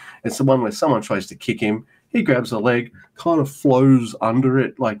TJP. It's the one where someone tries to kick him. He grabs a leg, kind of flows under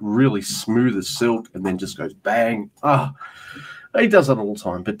it, like really smooth as silk, and then just goes bang. He does that all the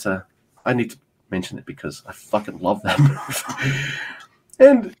time, but I need to mention it because I fucking love that move.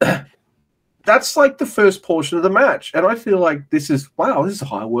 And that's like the first portion of the match. And I feel like this is a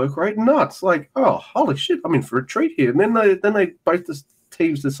high work rate nuts. Like, oh, holy shit, I'm in for a treat here. And then they both the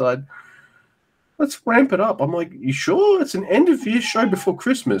teams decide, let's ramp it up. I'm like, you sure? It's an end of year show before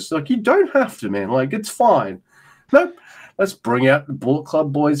Christmas. Like, you don't have to, man. Like, it's fine. Nope. Let's bring out the Bullet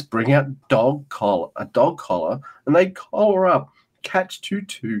Club boys, bring out a dog collar, and they collar up Catch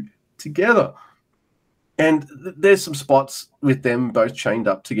 2-2 together. And there's some spots with them both chained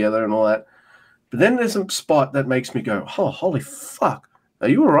up together and all that. But then there's a spot that makes me go, oh, holy fuck. Are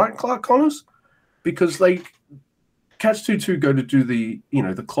you all right, Clark Connors? Because they Catch 2-2 go to do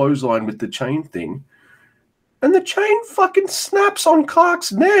the clothesline with the chain thing. And the chain fucking snaps on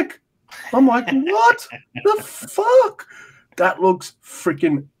Clark's neck. I'm like, what the fuck? That looks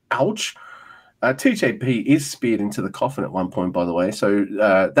freaking ouch. TJP is speared into the coffin at one point, by the way. So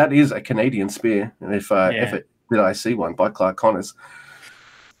that is a Canadian spear. And if I see one by Clark Connors.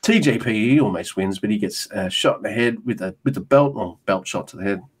 TJP, he almost wins, but he gets shot in the head with a belt, or belt shot to the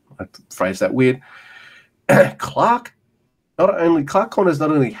head. I phrase that weird. Clark Connors not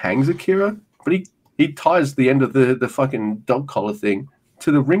only hangs Akira, but he ties the end of the fucking dog collar thing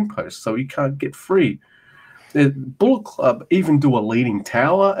to the ring post so he can't get free. The Bullet Club even do a leaning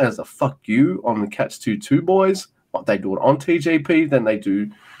tower as a fuck you on the Catch 2-2 boys. They do it on TJP, then they do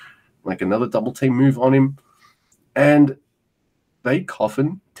like another double team move on him. And they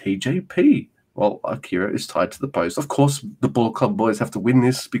coffin TJP while Akira is tied to the post. Of course, the Bullet Club boys have to win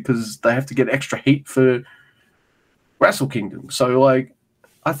this because they have to get extra heat for Wrestle Kingdom. So, like,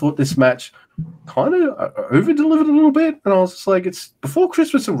 I thought this match kind of over-delivered a little bit, and I was just like, it's before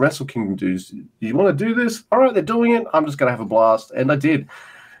Christmas and Wrestle Kingdom, dudes. You want to do this? All right, they're doing it. I'm just going to have a blast. And I did.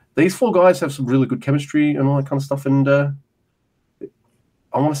 These four guys have some really good chemistry and all that kind of stuff, and I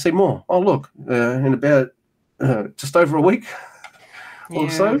want to see more. Oh, look, in about just over a week or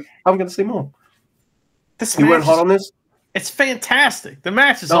so, I'm going to see more. You went hot on this? It's fantastic. The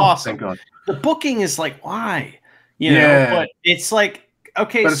match is awesome. Thank God. The booking is like, why? You know, but it's like,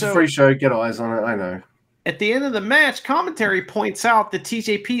 okay, but it's a free show. Get eyes on it. I know. At the end of the match, commentary points out that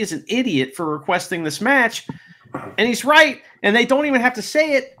TJP is an idiot for requesting this match, and he's right. And they don't even have to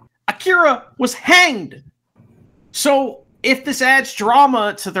say it. Akira was hanged. So if this adds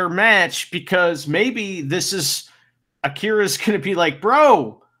drama to their match, because maybe this is Akira's going to be like,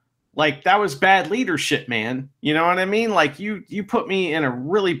 bro, like, that was bad leadership, man. You know what I mean? Like, you put me in a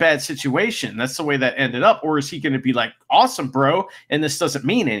really bad situation. That's the way that ended up. Or is he going to be like, awesome, bro, and this doesn't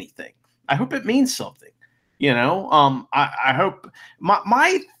mean anything? I hope it means something. You know, I hope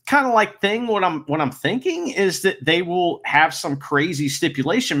my kind of like thing. What I'm thinking is that they will have some crazy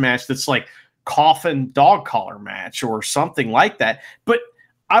stipulation match that's like coffin dog collar match or something like that. But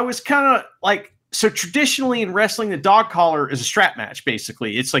I was kind of like, so traditionally in wrestling, the dog collar is a strap match.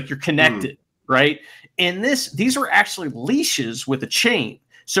 Basically, it's like you're connected, right? And these are actually leashes with a chain.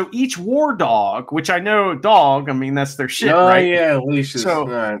 So each war dog, which I know dog, I mean, that's their shit, right? Yeah, leashes.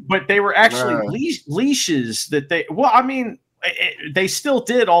 So, but they were actually leashes that they still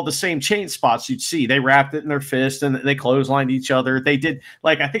did all the same chain spots you'd see. They wrapped it in their fist and they clotheslined each other. They did,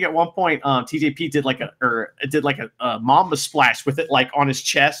 like, I think at one point, TJP did like a Mamba splash with it, like on his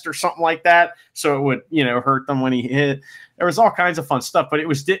chest or something like that. So it would, hurt them when he hit. There was all kinds of fun stuff, but it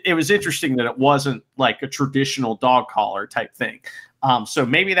was interesting that it wasn't like a traditional dog collar type thing. So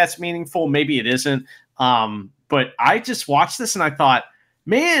maybe that's meaningful. Maybe it isn't. But I just watched this and I thought,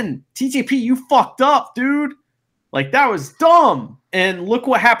 man, TJP, you fucked up, dude. Like, that was dumb. And look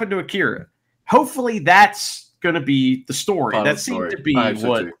what happened to Akira. Hopefully that's going to be the story. That seemed to be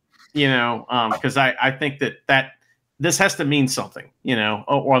what, because I think that this has to mean something,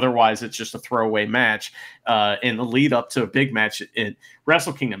 or otherwise it's just a throwaway match in the lead up to a big match in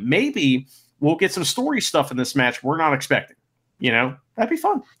Wrestle Kingdom. Maybe we'll get some story stuff in this match we're not expecting. That'd be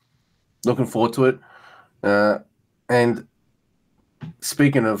fun. Looking forward to it. And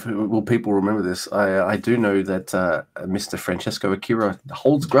speaking of, will people remember this? I do know that Mr. Francesco Akira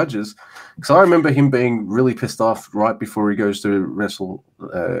holds grudges, because I remember him being really pissed off right before he goes to wrestle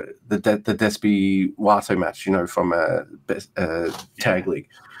the Despy Wato match, from Tag League.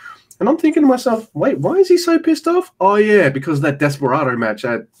 And I'm thinking to myself, wait, why is he so pissed off? Oh, yeah, because of that Desperado match,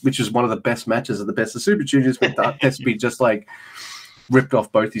 which is one of the best matches of the Best of Super Juniors, with Despy just like ripped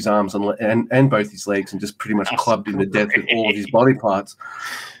off both his arms and both his legs and just pretty much clubbed him to death with all of his body parts.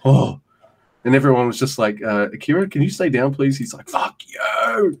 Oh, and everyone was just like, Akira, can you stay down, please? He's like, fuck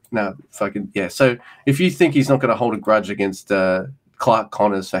you. No, fucking, yeah. So if you think he's not going to hold a grudge against Clark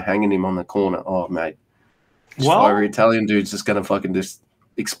Connors for hanging him on the corner, oh, mate. This fiery Italian dude's just going to fucking just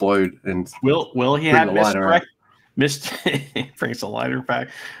explode. And will he have brings a lighter back,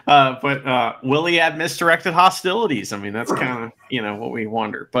 but will he have misdirected hostilities? I mean, that's kind of what we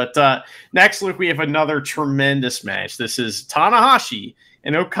wonder. But next, Luke, we have another tremendous match. This is Tanahashi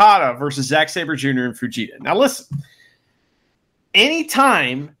and Okada versus Zack Sabre Jr. and Fujita. Now listen,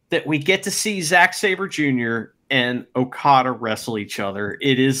 anytime that we get to see Zack Sabre Jr. and Okada wrestle each other,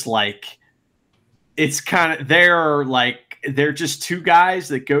 it is like, it's kind of, they're just two guys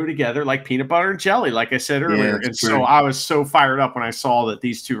that go together like peanut butter and jelly, like I said earlier. And so I was so fired up when I saw that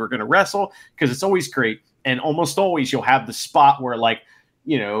these two are going to wrestle, because it's always great. And almost always you'll have the spot where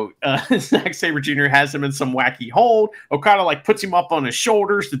Zack Sabre Jr. has him in some wacky hold. Okada puts him up on his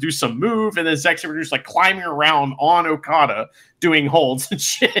shoulders to do some move. And then Zack Sabre Jr. is climbing around on Okada doing holds and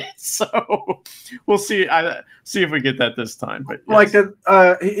shit. So we'll see. See if we get that this time. But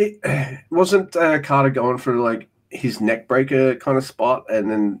yes. Wasn't Okada going for his neck breaker kind of spot,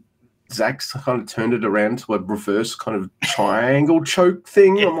 and then Zach's kind of turned it around to a reverse kind of triangle choke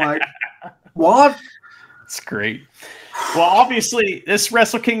thing. Yeah. I'm like, what? It's great. Well, obviously, this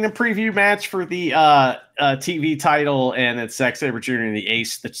Wrestle Kingdom preview match for the TV title, and it's Zack Sabre Jr. and the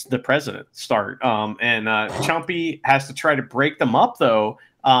Ace, the president, start. And Chumpy has to try to break them up, though,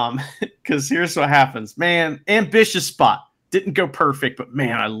 because here's what happens. Man, ambitious spot. Didn't go perfect, but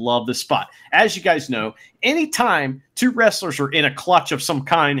man, I love this spot. As you guys know, anytime two wrestlers are in a clutch of some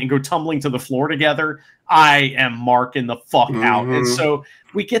kind and go tumbling to the floor together, I am marking the fuck out. And so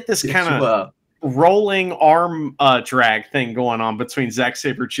we get this kind of rolling arm drag thing going on between Zack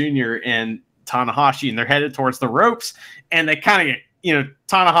Sabre Jr. and Tanahashi, and they're headed towards the ropes. And they kind of,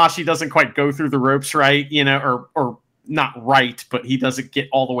 Tanahashi doesn't quite go through the ropes right, or not right, but he doesn't get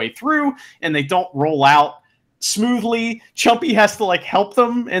all the way through, and they don't roll out smoothly. Chumpy has to help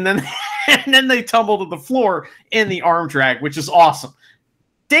them, and then they tumble to the floor in the arm drag, which is awesome.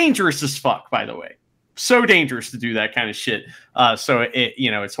 Dangerous as fuck, by the way. So dangerous to do that kind of shit. So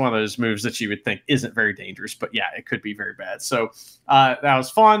it's one of those moves that you would think isn't very dangerous, but yeah, it could be very bad. So that was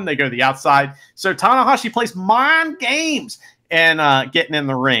fun. They go to the outside. So Tanahashi plays mind games and getting in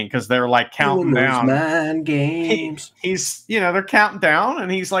the ring, because they're counting down. Mind games. He's they're counting down,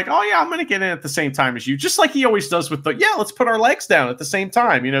 and he's like, oh yeah, I'm gonna get in at the same time as you, just like he always does with let's put our legs down at the same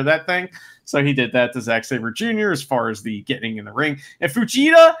time, that thing. So he did that to Zack Sabre Jr. as far as the getting in the ring, and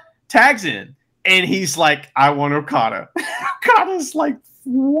Fujita tags in, and he's like, I want Okada. Okada's like,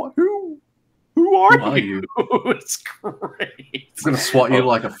 Who are you? It's great. He's going to swat you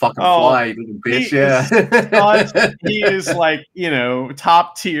like a fucking fly, you little bitch. He is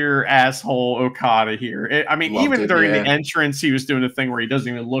top tier asshole Okada here. Even during the entrance, he was doing a thing where he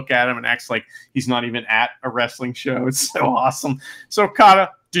doesn't even look at him and acts like he's not even at a wrestling show. It's so awesome. So Okada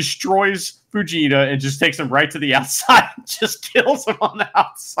destroys Fujita and just takes him right to the outside and just kills him on the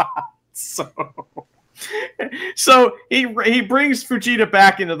outside. So he brings Fujita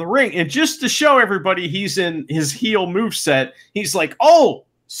back into the ring, and just to show everybody he's in his heel moveset, he's like, oh,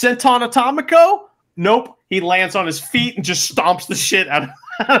 Senton Atomico? Nope. He lands on his feet and just stomps the shit out of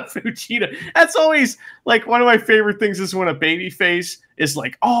Fujita. That's always one of my favorite things, is when a babyface is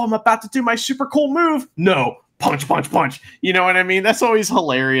like, oh, I'm about to do my super cool move. No. Punch, punch, punch. You know what I mean? That's always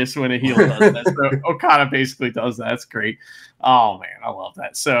hilarious when a heel does that. So Okada basically does that. That's great. Oh, man, I love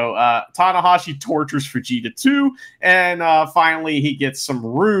that. So Tanahashi tortures Fujita too. And finally, he gets some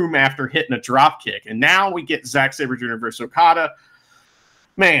room after hitting a drop kick. And now we get Zack Sabre Jr. versus Okada.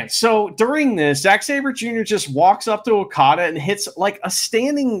 Man, so during this, Zack Sabre Jr. just walks up to Okada and hits a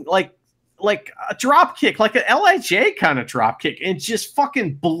standing, like a drop kick, like an LIJ kind of drop kick, and just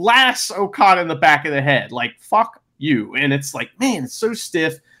fucking blasts Okada in the back of the head. Like, fuck you. And it's man, it's so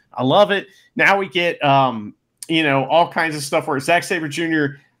stiff. I love it. Now we get, all kinds of stuff where Zack Sabre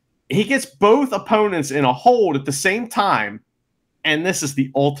Jr., he gets both opponents in a hold at the same time. And this is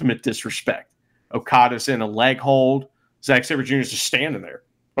the ultimate disrespect. Okada's in a leg hold. Zack Sabre Jr. is just standing there.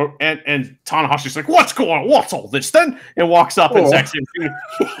 Oh, and Tanahashi's like, what's going on? What's all this then? And walks up and Zack Sabre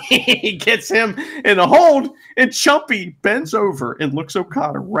Jr. he gets him in the hold, and Chumpy bends over and looks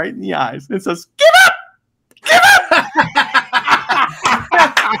Okada right in the eyes and says, "Give up! Give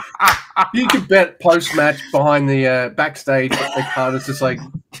up!" You could bet post-match behind the backstage, Okada's just like,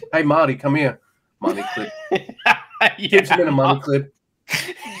 "Hey, Marty, come here." Money clip. Gives him in a money clip.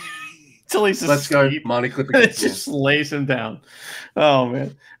 Till he's Let's go, money clip. It just lays him down. Oh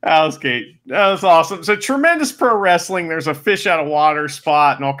man, that was great. That was awesome. So tremendous pro wrestling. There's a fish out of water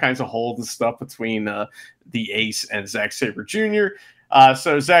spot and all kinds of holds and stuff between the Ace and Zack Sabre Jr.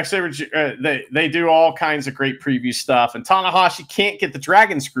 So Zack Sabre, they do all kinds of great preview stuff, and Tanahashi can't get the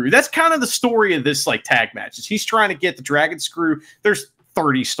Dragon Screw. That's kind of the story of this like tag matches. He's trying to get the Dragon Screw. There's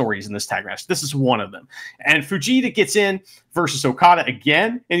 30 stories in this tag match. This is one of them. And Fujita gets in versus Okada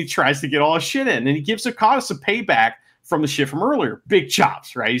again, and he tries to get all his shit in. And he gives Okada some payback from the shit from earlier. Big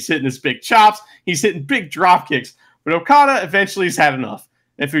chops, right? He's hitting his big chops. He's hitting big drop kicks. But Okada eventually has had enough.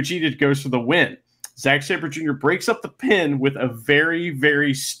 And Fujita goes for the win. Zack Sabre Jr. breaks up the pin with a very,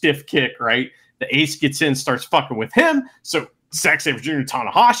 very stiff kick, right? The Ace gets in, starts fucking with him. So Zack Sabre Jr. and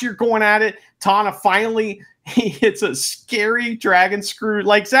Tanahashi are going at it. Tana finally... he hits a scary Dragon Screw.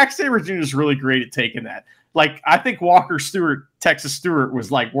 Like, Zack Sabre Jr. is really great at taking that. Like, I think Walker Stewart, Texas Stewart,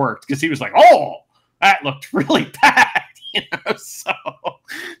 was like worked because he was like, oh, that looked really bad. You know, so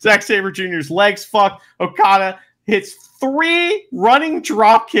Zack Sabre Jr.'s legs fucked. Okada hits 3 running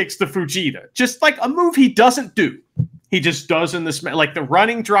drop kicks to Fujita. Just like a move he doesn't do. He just does in this, like the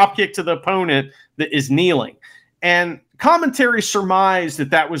running drop kick to the opponent that is kneeling. And commentary surmised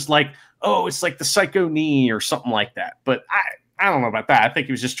that was like, oh, it's like the psycho knee or something like that. But I don't know about that. I think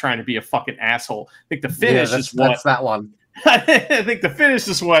he was just trying to be a fucking asshole. I think the finish is what... That's that one. I think the finish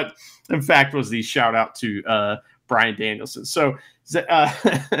is what, in fact, was the shout-out to Bryan Danielson. So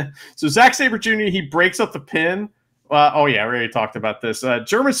Zack Sabre Jr., he breaks up the pin. Oh, yeah, we already talked about this.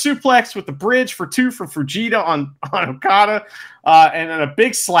 German suplex with the bridge for 2 from Fujita on Okada. And then a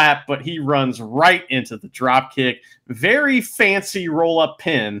big slap, but he runs right into the drop kick. Very fancy roll-up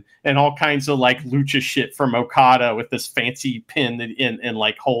pin and all kinds of, like, lucha shit from Okada with this fancy pin and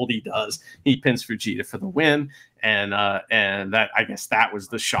like, hold he does. He pins Fujita for the win. And that, I guess that was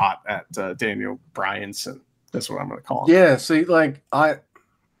the shot at Daniel Bryanson. That's what I'm going to call him. Yeah, see, like,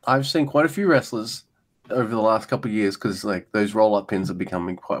 I've seen quite a few wrestlers over the last couple of years because like those roll-up pins are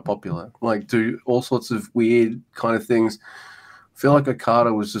becoming quite popular. Like do all sorts of weird kind of things. I feel like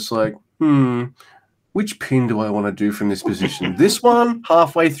Okada was just like, which pin do I want to do from this position? This one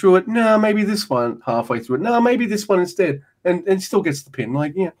halfway through it? No, maybe this one halfway through it. No, maybe this one instead. And still gets the pin.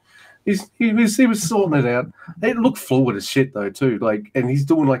 Like, yeah. He was sorting it out. It looked fluid as shit though too. Like, and he's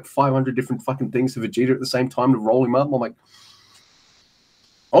doing like 500 different fucking things to Vegeta at the same time to roll him up. I'm like,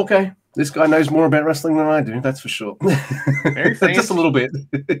 okay. This guy knows more about wrestling than I do, that's for sure. Very fancy. Just a little bit.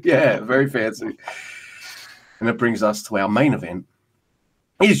 Yeah, very fancy. And it brings us to our main event.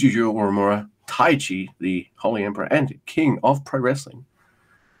 Is Yuji Uemura, Taichi, the Holy Emperor and King of Pro Wrestling.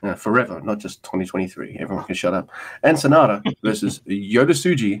 Forever, not just 2023. Everyone can shut up. And Sanada versus Yota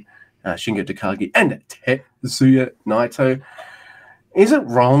Tsuji, Shingo Takagi, and Tetsuya Naito. Is it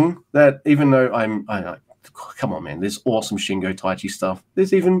wrong that even though I come on, man, there's awesome Shingo Taichi stuff.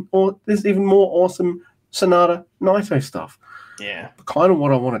 There's even more awesome Sanada Naito stuff. Yeah. But kind of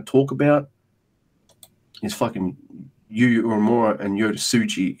what I want to talk about is fucking Yuya Uemura and Yota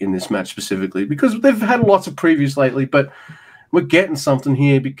Tsuji in this match specifically because they've had lots of previews lately, but we're getting something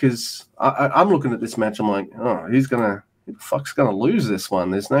here because I'm looking at this match. I'm like, oh, who the fuck's gonna lose this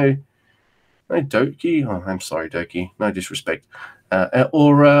one? There's no Doki. Oh, I'm sorry, Doki. No disrespect.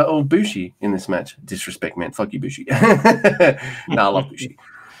 Or Bushi in this match. Disrespect, man. Fuck you, Bushi. I love Bushi.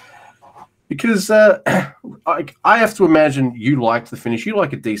 Because I have to imagine you liked the finish. You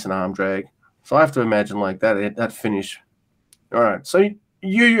like a decent arm drag. So I have to imagine like that finish. All right. So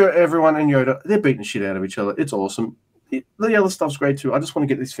everyone and Yoda, they're beating the shit out of each other. It's awesome. The other stuff's great too. I just want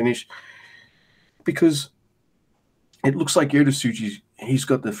to get this finish because it looks like Yota Tsuji, he's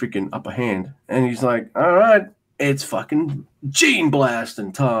got the freaking upper hand. And he's like, all right, it's fucking gene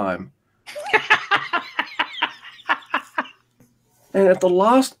blasting time. And at the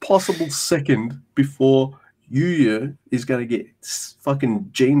last possible second before Yuya is going to get fucking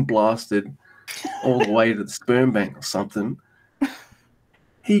gene blasted all the way to the sperm bank or something,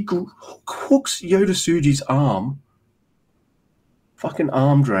 he hooks Yota Tsuji's arm, fucking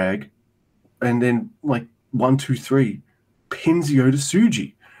arm drag, and then like 1, 2, 3, pins Yota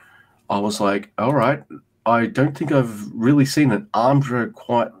Tsuji. I was like, all right, I don't think I've really seen an arm drag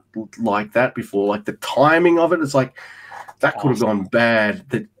quite like that before. Like the timing of it is like, that could have gone bad.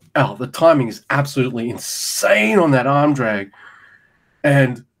 That Oh, the timing is absolutely insane on that arm drag.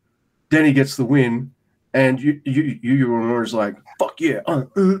 And then he gets the win. And Yu Uemura's like, fuck yeah,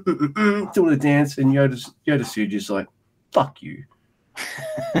 doing the Dance. And Yota Tsuji's like, fuck you.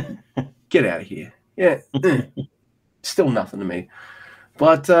 Get out of here. Yeah. Still nothing to me.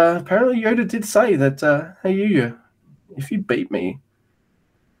 But apparently Yota did say that, hey, Yu, if you beat me,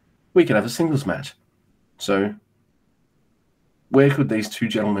 we can have a singles match. So where could these two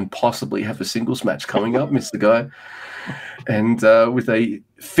gentlemen possibly have a singles match coming up, Mr. Guy? And with a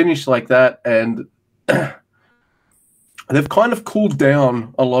finish like that, and they've kind of cooled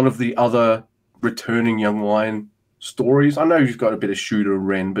down a lot of the other returning Young Lion stories. I know you've got a bit of Shooter and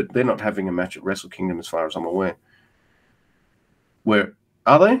Ren, but they're not having a match at Wrestle Kingdom as far as I'm aware. Where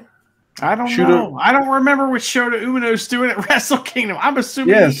are they? I don't know. I don't remember what Shota Umino's doing at Wrestle Kingdom. I'm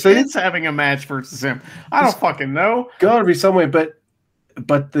assuming he is having a match versus him. I don't fucking know. Gotta be somewhere, but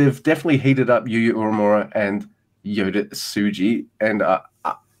they've definitely heated up Yuya Uemura and Yota Tsuji, and I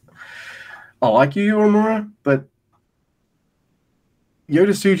like Yuya Uemura, but Yota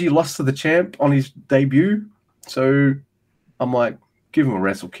Tsuji lost to the champ on his debut, so I'm like, give him a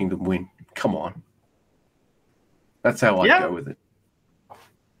Wrestle Kingdom win. Come on. That's how I go with it.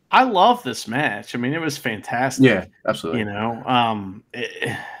 I love this match. I mean, it was fantastic. Yeah, absolutely. You know,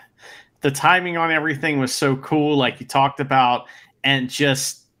 the timing on everything was so cool, like you talked about, and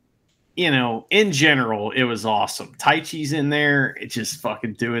just, you know, in general, it was awesome. Taichi's in there, it just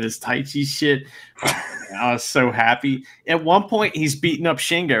fucking doing his Taichi shit. I was so happy. At one point, he's beating up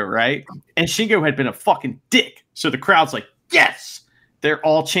Shingo, right? And Shingo had been a fucking dick. So the crowd's like, yes! They're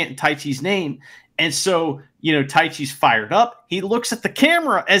all chanting Taichi's name. And so, you know, Taichi's fired up. He looks at the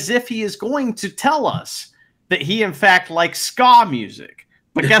camera as if he is going to tell us that he, in fact, likes ska music.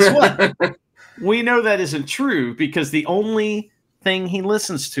 But guess what? We know that isn't true because the only thing he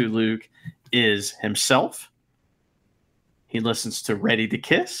listens to, Luke, is himself. He listens to Ready to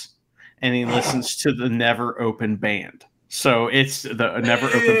Kiss, and he listens to the Never Open Band. So it's the Never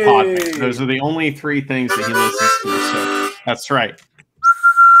Open Pod Band. Those are the only three things that he listens to. So that's right.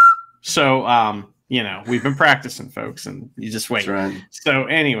 So, you know, we've been practicing, folks, and you just wait. That's right. So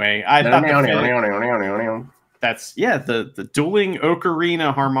anyway, I thought that's the dueling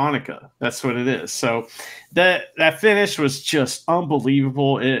ocarina harmonica. That's what it is. So that finish was just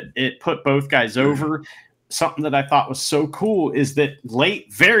unbelievable. It put both guys over. Something that I thought was so cool is that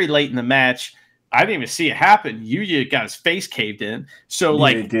very late in the match, I didn't even see it happen. Yuya got his face caved in. So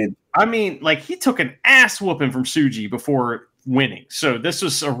he did. I mean, like, he took an ass whooping from Tsuji before winning. So this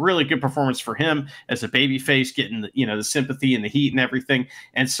was a really good performance for him as a babyface, getting the sympathy and the heat and everything.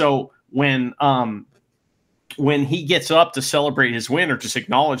 And so when he gets up to celebrate his win or just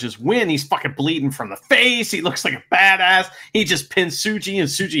acknowledge his win, he's fucking bleeding from the face. He looks like a badass. He just pins Tsuji, and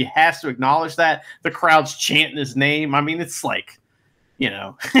Tsuji has to acknowledge that. The crowd's chanting his name. I mean, it's like, you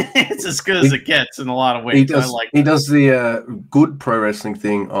know, it's as good as it gets in a lot of ways. He does the good pro wrestling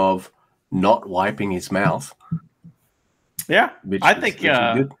thing of not wiping his mouth. Yeah, I think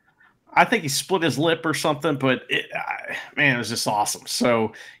he split his lip or something, but man, it was just awesome.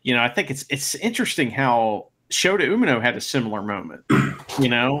 So, you know, I think it's interesting how Shota Umino had a similar moment, you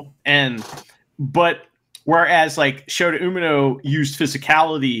know, but whereas like Shota Umino used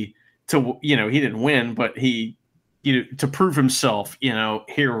physicality to, you know, he didn't win, but he, you know, to prove himself, you know,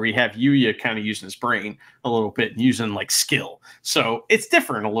 here we have Yuya kind of using his brain a little bit and using like skill. So it's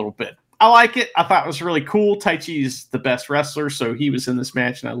different a little bit. I like it. I thought it was really cool. Taichi is the best wrestler, so he was in this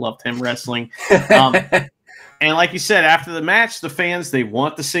match, and I loved him wrestling. And like you said, after the match, the fans, they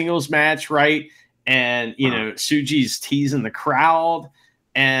want the singles match, right? And, you know, Tsuji's teasing the crowd,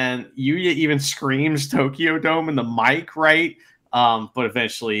 and Yuya even screams Tokyo Dome in the mic, right? But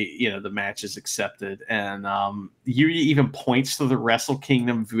eventually, you know, the match is accepted, and Yuya even points to the Wrestle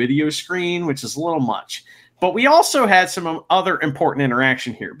Kingdom video screen, which is a little much. But we also had some other important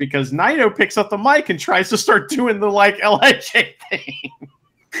interaction here because Naito picks up the mic and tries to start doing the like LIJ thing.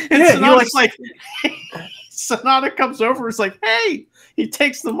 And Sonata's like Sonata comes over, is like, hey, he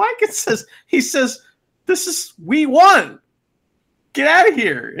takes the mic and he says, this is, we won. Get out of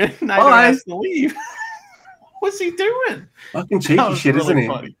here. And Naito has to leave. What's he doing? Fucking cheeky shit, really, isn't he?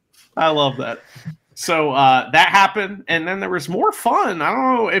 Funny. I love that. So that happened, and then there was more fun. I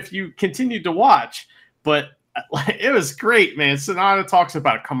don't know if you continued to watch, but it was great, man. Sonata talks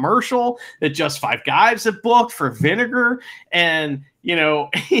about a commercial that Just Five Guys had booked for vinegar, and you know,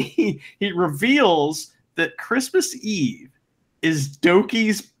 he reveals that Christmas Eve is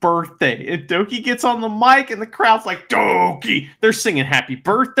Doki's birthday, and Doki gets on the mic, and the crowd's like, Doki, they're singing happy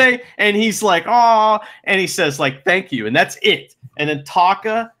birthday, and he's like, oh, and he says like, thank you, and that's it. And then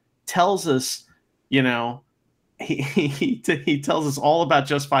Taka tells us, you know, he tells us all about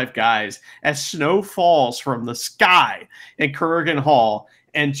Just Five Guys as snow falls from the sky in Kurgan Hall,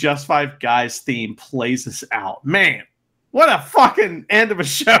 and Just Five Guys theme plays us out. Man, what a fucking end of a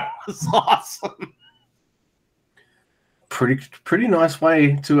show! It's awesome. Pretty nice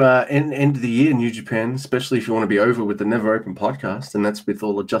way to end the year, New Japan, especially if you want to be over with the Never Open podcast, and that's with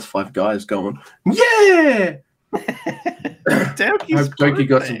all the Just Five Guys going, yeah! I hope Doki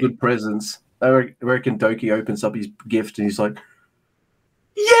got some good presents. I reckon Doki opens up his gift and he's like,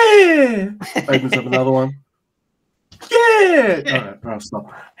 yeah! Opens up another one. Yeah! All right, I'll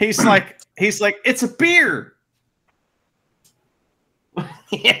stop. He's like, it's a beer.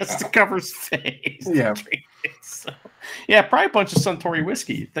 He has to cover his face. Yeah. So, yeah, probably a bunch of Suntory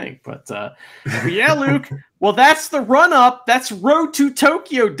whiskey, you'd think. But yeah, Luke. Well, that's the run-up. That's Road to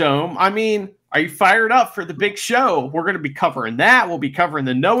Tokyo Dome. I mean, are you fired up for the big show? We're going to be covering that. We'll be covering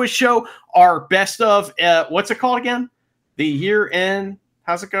the Noah show, our best of, what's it called again? The year-end,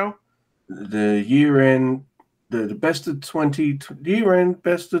 how's it go? The year-end, the best of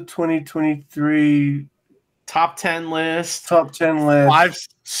 2023. Top 10 list. Top 10 list.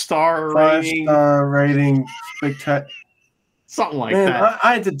 5-star rating. 5-star rating. Spectacular. Something like that.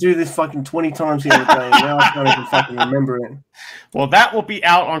 I had to do this fucking 20 times the other day. Now I can't even fucking remember it. Well, that will be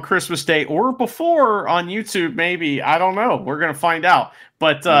out on Christmas Day or before on YouTube, maybe. I don't know. We're going to find out.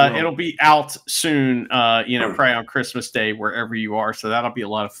 But it'll be out soon, probably on Christmas Day, wherever you are. So that'll be a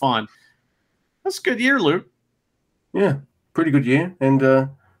lot of fun. That's a good year, Luke. Yeah, pretty good year. And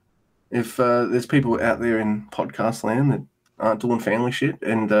if there's people out there in podcast land that aren't doing family shit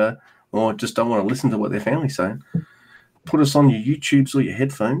and or just don't want to listen to what their family's saying, put us on your YouTubes or your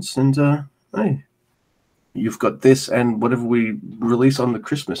headphones, and hey, you've got this and whatever we release on the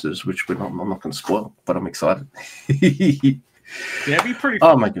Christmases, which I'm not going to spoil, but I'm excited. Yeah, it'd be pretty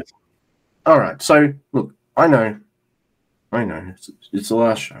fun. Oh my goodness. All right, so look, I know, it's the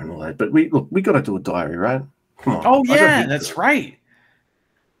last show and all that, but we got to do a diary, right? Come on. Oh yeah, that's right.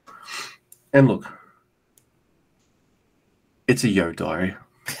 And look, it's a Yo diary.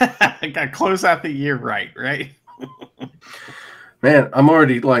 I got to close out the year right? Man, I'm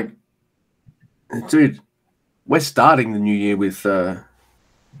already like, dude, we're starting the new year with a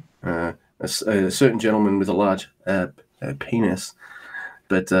certain gentleman with a large penis.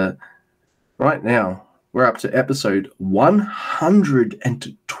 But right now, we're up to episode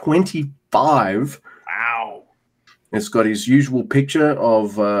 125. Wow. It's got his usual picture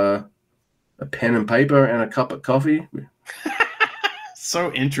of a pen and paper and a cup of coffee.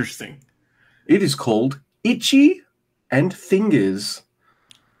 So interesting. It is called Itchy and Fingers.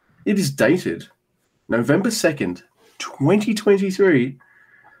 It is dated November 2nd, 2023.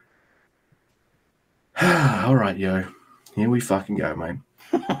 All right, yo. Here we fucking go, man.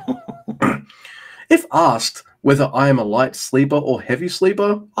 If asked whether I am a light sleeper or heavy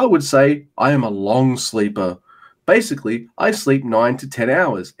sleeper, I would say I am a long sleeper. Basically, I sleep 9 to 10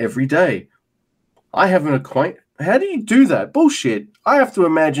 hours every day. I have an How do you do that? Bullshit. I have to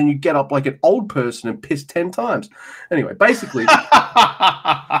imagine you get up like an old person and piss 10 times. Anyway, basically,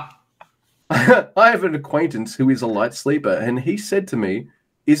 I have an acquaintance who is a light sleeper, and he said to me,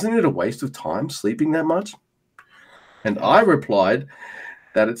 "Isn't it a waste of time sleeping that much?" And I replied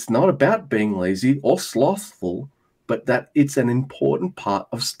that it's not about being lazy or slothful, but that it's an important part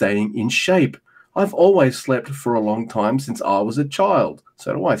of staying in shape. I've always slept for a long time since I was a child.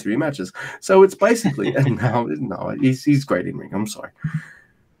 So do I, 3 matches. So it's basically, no, he's great in ring. I'm sorry.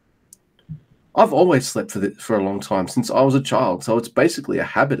 I've always slept for a long time since I was a child. So it's basically a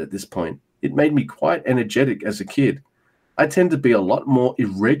habit at this point. It made me quite energetic as a kid. I tend to be a lot more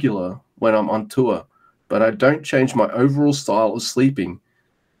irregular when I'm on tour, but I don't change my overall style of sleeping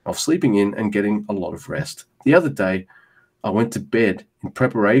in and getting a lot of rest. The other day, I went to bed in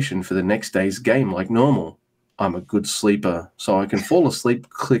preparation for the next day's game like normal. I'm a good sleeper, so I can fall asleep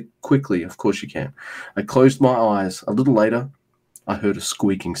quickly. Of course you can. I closed my eyes. A little later, I heard a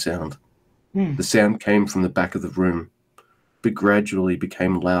squeaking sound. The sound came from the back of the room, but gradually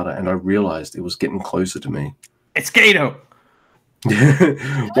became louder, and I realized it was getting closer to me. It's Gato.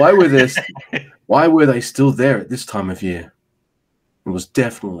 Why were they still there at this time of year? It was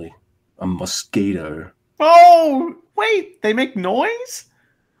definitely a mosquito. Oh, wait, they make noise?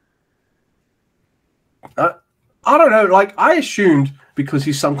 I don't know. Like, I assumed because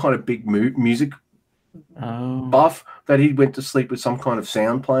he's some kind of big music buff that he went to sleep with some kind of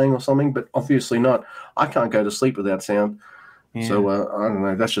sound playing or something, but obviously not. I can't go to sleep without sound. Yeah. So, I don't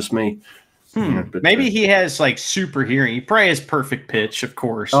know. That's just me. But maybe he has like super hearing. He probably has perfect pitch, of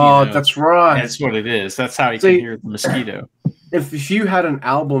course. Oh, that's right. That's what it is. That's how he can hear the mosquito. if you had an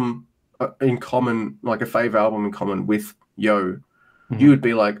album in common, like a fave album in common with Yo, you would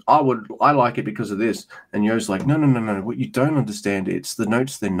be like, I like it because of this. And Yo's like, no. What you don't understand, it's the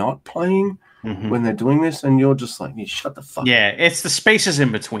notes they're not playing when they're doing this. And you're just like, you shut the fuck up. Yeah, it's the spaces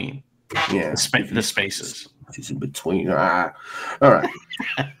in between. Yeah. The spaces. It's in between. All right.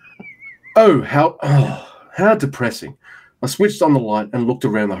 How depressing. I switched on the light and looked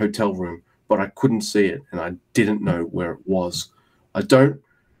around the hotel room, but I couldn't see it, and I didn't know where it was. I don't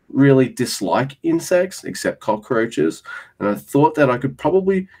really dislike insects except cockroaches, and I thought that I could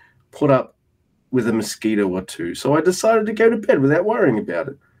probably put up with a mosquito or two, so I decided to go to bed without worrying about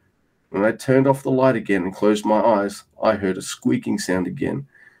it. When I turned off the light again and closed my eyes, I heard a squeaking sound again.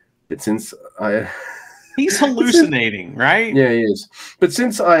 But since He's hallucinating, right? Yeah, he is. But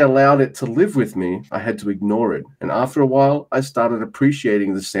since I allowed it to live with me, I had to ignore it. And after a while, I started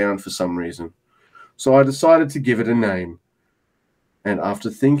appreciating the sound for some reason. So I decided to give it a name. And after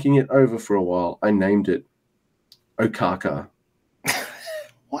thinking it over for a while, I named it Okaka.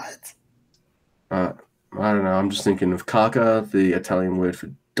 What? I don't know. I'm just thinking of kaka, the Italian word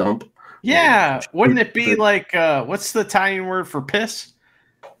for dump. Yeah. Wouldn't it be like, what's the Italian word for piss?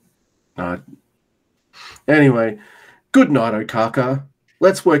 Anyway, good night, Okaka.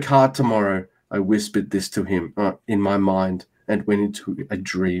 Let's work hard tomorrow. I whispered this to him in my mind and went into a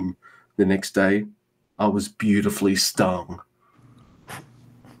dream. The next day, I was beautifully stung.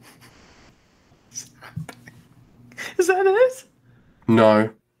 Is that it? No.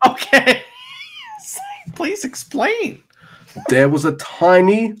 Okay. Please explain. There was a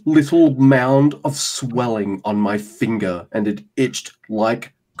tiny little mound of swelling on my finger, and it itched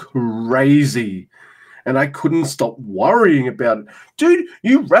like crazy. And I couldn't stop worrying about it. Dude,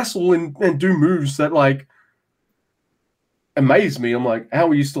 you wrestle and do moves that, like, amaze me. I'm like, how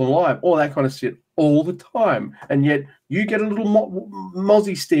are you still alive? All that kind of shit all the time. And yet you get a little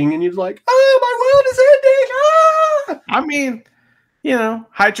mozzie sting and you're like, oh, my world is ending. Ah! I mean,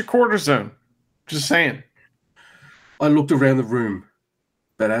 hide your cortisone. Just saying. I looked around the room,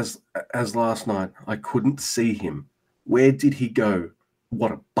 but as last night, I couldn't see him. Where did he go?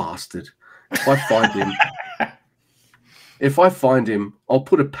 What a bastard. If I find him, I'll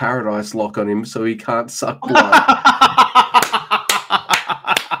put a paradise lock on him so he can't suck blood.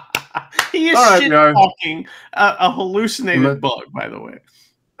 He is shit-talking a hallucinated bug, by the way.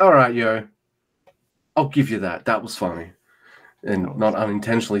 All right, Yo. I'll give you that. That was funny. And not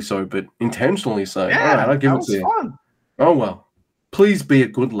unintentionally so, but intentionally so. Yeah, all right, I'll give it to you. Fun. Oh, well. Please be a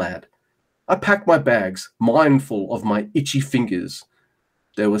good lad. I packed my bags, mindful of my itchy fingers.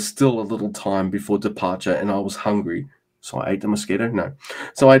 There was still a little time before departure, and I was hungry. So I ate the mosquito? No.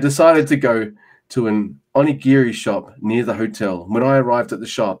 So I decided to go to an onigiri shop near the hotel. When I arrived at the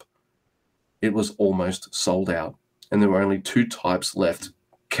shop, it was almost sold out, and there were only two types left,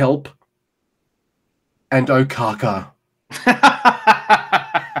 kelp and okaka.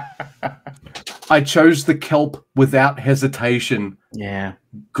 I chose the kelp without hesitation. Yeah.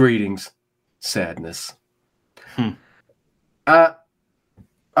 Greetings. Sadness.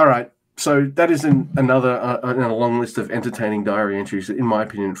 All right. So that is another in a long list of entertaining diary entries, in my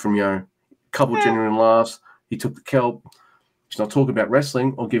opinion, from Yo. Couple genuine laughs. He took the kelp. He's not talking about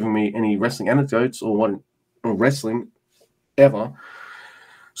wrestling or giving me any wrestling anecdotes or wrestling ever.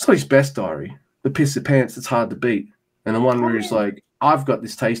 It's not his best diary. The piss of pants, it's hard to beat. And the one where he's like, I've got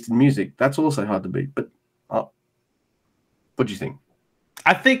this taste in music. That's also hard to beat. But what do you think?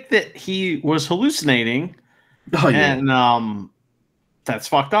 I think that he was hallucinating. Oh, yeah. And that's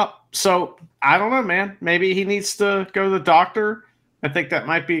fucked up. So I don't know, man. Maybe he needs to go to the doctor. I think that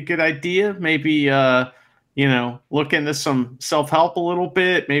might be a good idea. Maybe, look into some self-help a little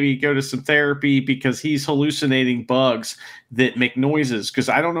bit. Maybe go to some therapy because he's hallucinating bugs that make noises. Because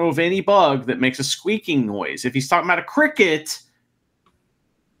I don't know of any bug that makes a squeaking noise. If he's talking about a cricket,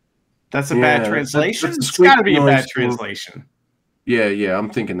 that's a bad translation. It's got to be a bad translation. Yeah, I'm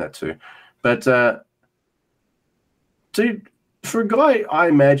thinking that too. But, dude, for a guy, I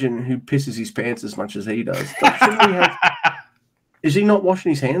imagine, who pisses his pants as much as he does, is he not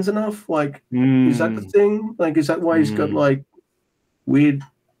washing his hands enough? Like, is that the thing? Like, is that why he's got, like, weird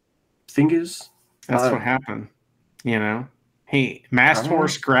fingers? That's what happened. Masked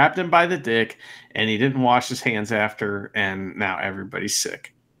Horse grabbed him by the dick, and he didn't wash his hands after, and now everybody's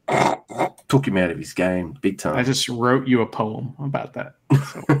sick. Took him out of his game, big time. I just wrote you a poem about that.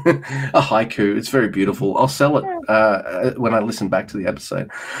 So. A haiku. It's very beautiful. I'll sell it when I listen back to the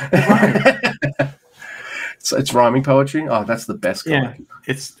episode. It's rhyming poetry. Oh, that's the best kind. Yeah,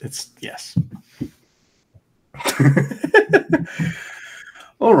 it's yes.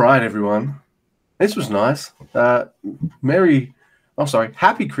 All right, everyone. This was nice. Happy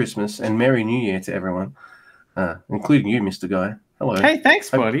Christmas and Merry New Year to everyone, including you, Mr. Guy. Hello. Hey,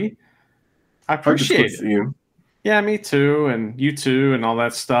 thanks, buddy. I appreciate it. For you. Yeah, me too, and you too, and all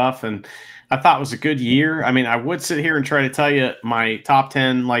that stuff. And I thought it was a good year. I mean, I would sit here and try to tell you my top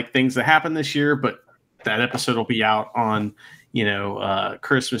 10 things that happened this year, but that episode will be out on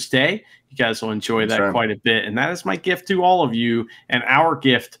Christmas Day. You guys will enjoy that quite a bit, and that is my gift to all of you, and our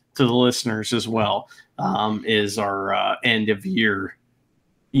gift to the listeners as well. Is our end of year,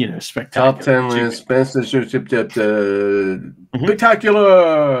 spectacular. Top 10 list,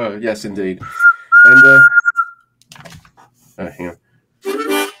 spectacular. Yes, indeed. And hang on.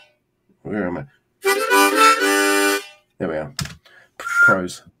 Where am I? There we are.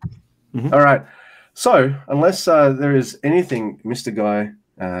 Pros. Mm-hmm. All right. So, unless there is anything Mr. Guy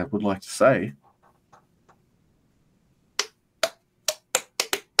would like to say.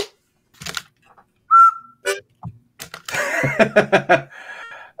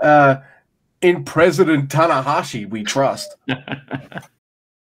 In President Tanahashi, we trust.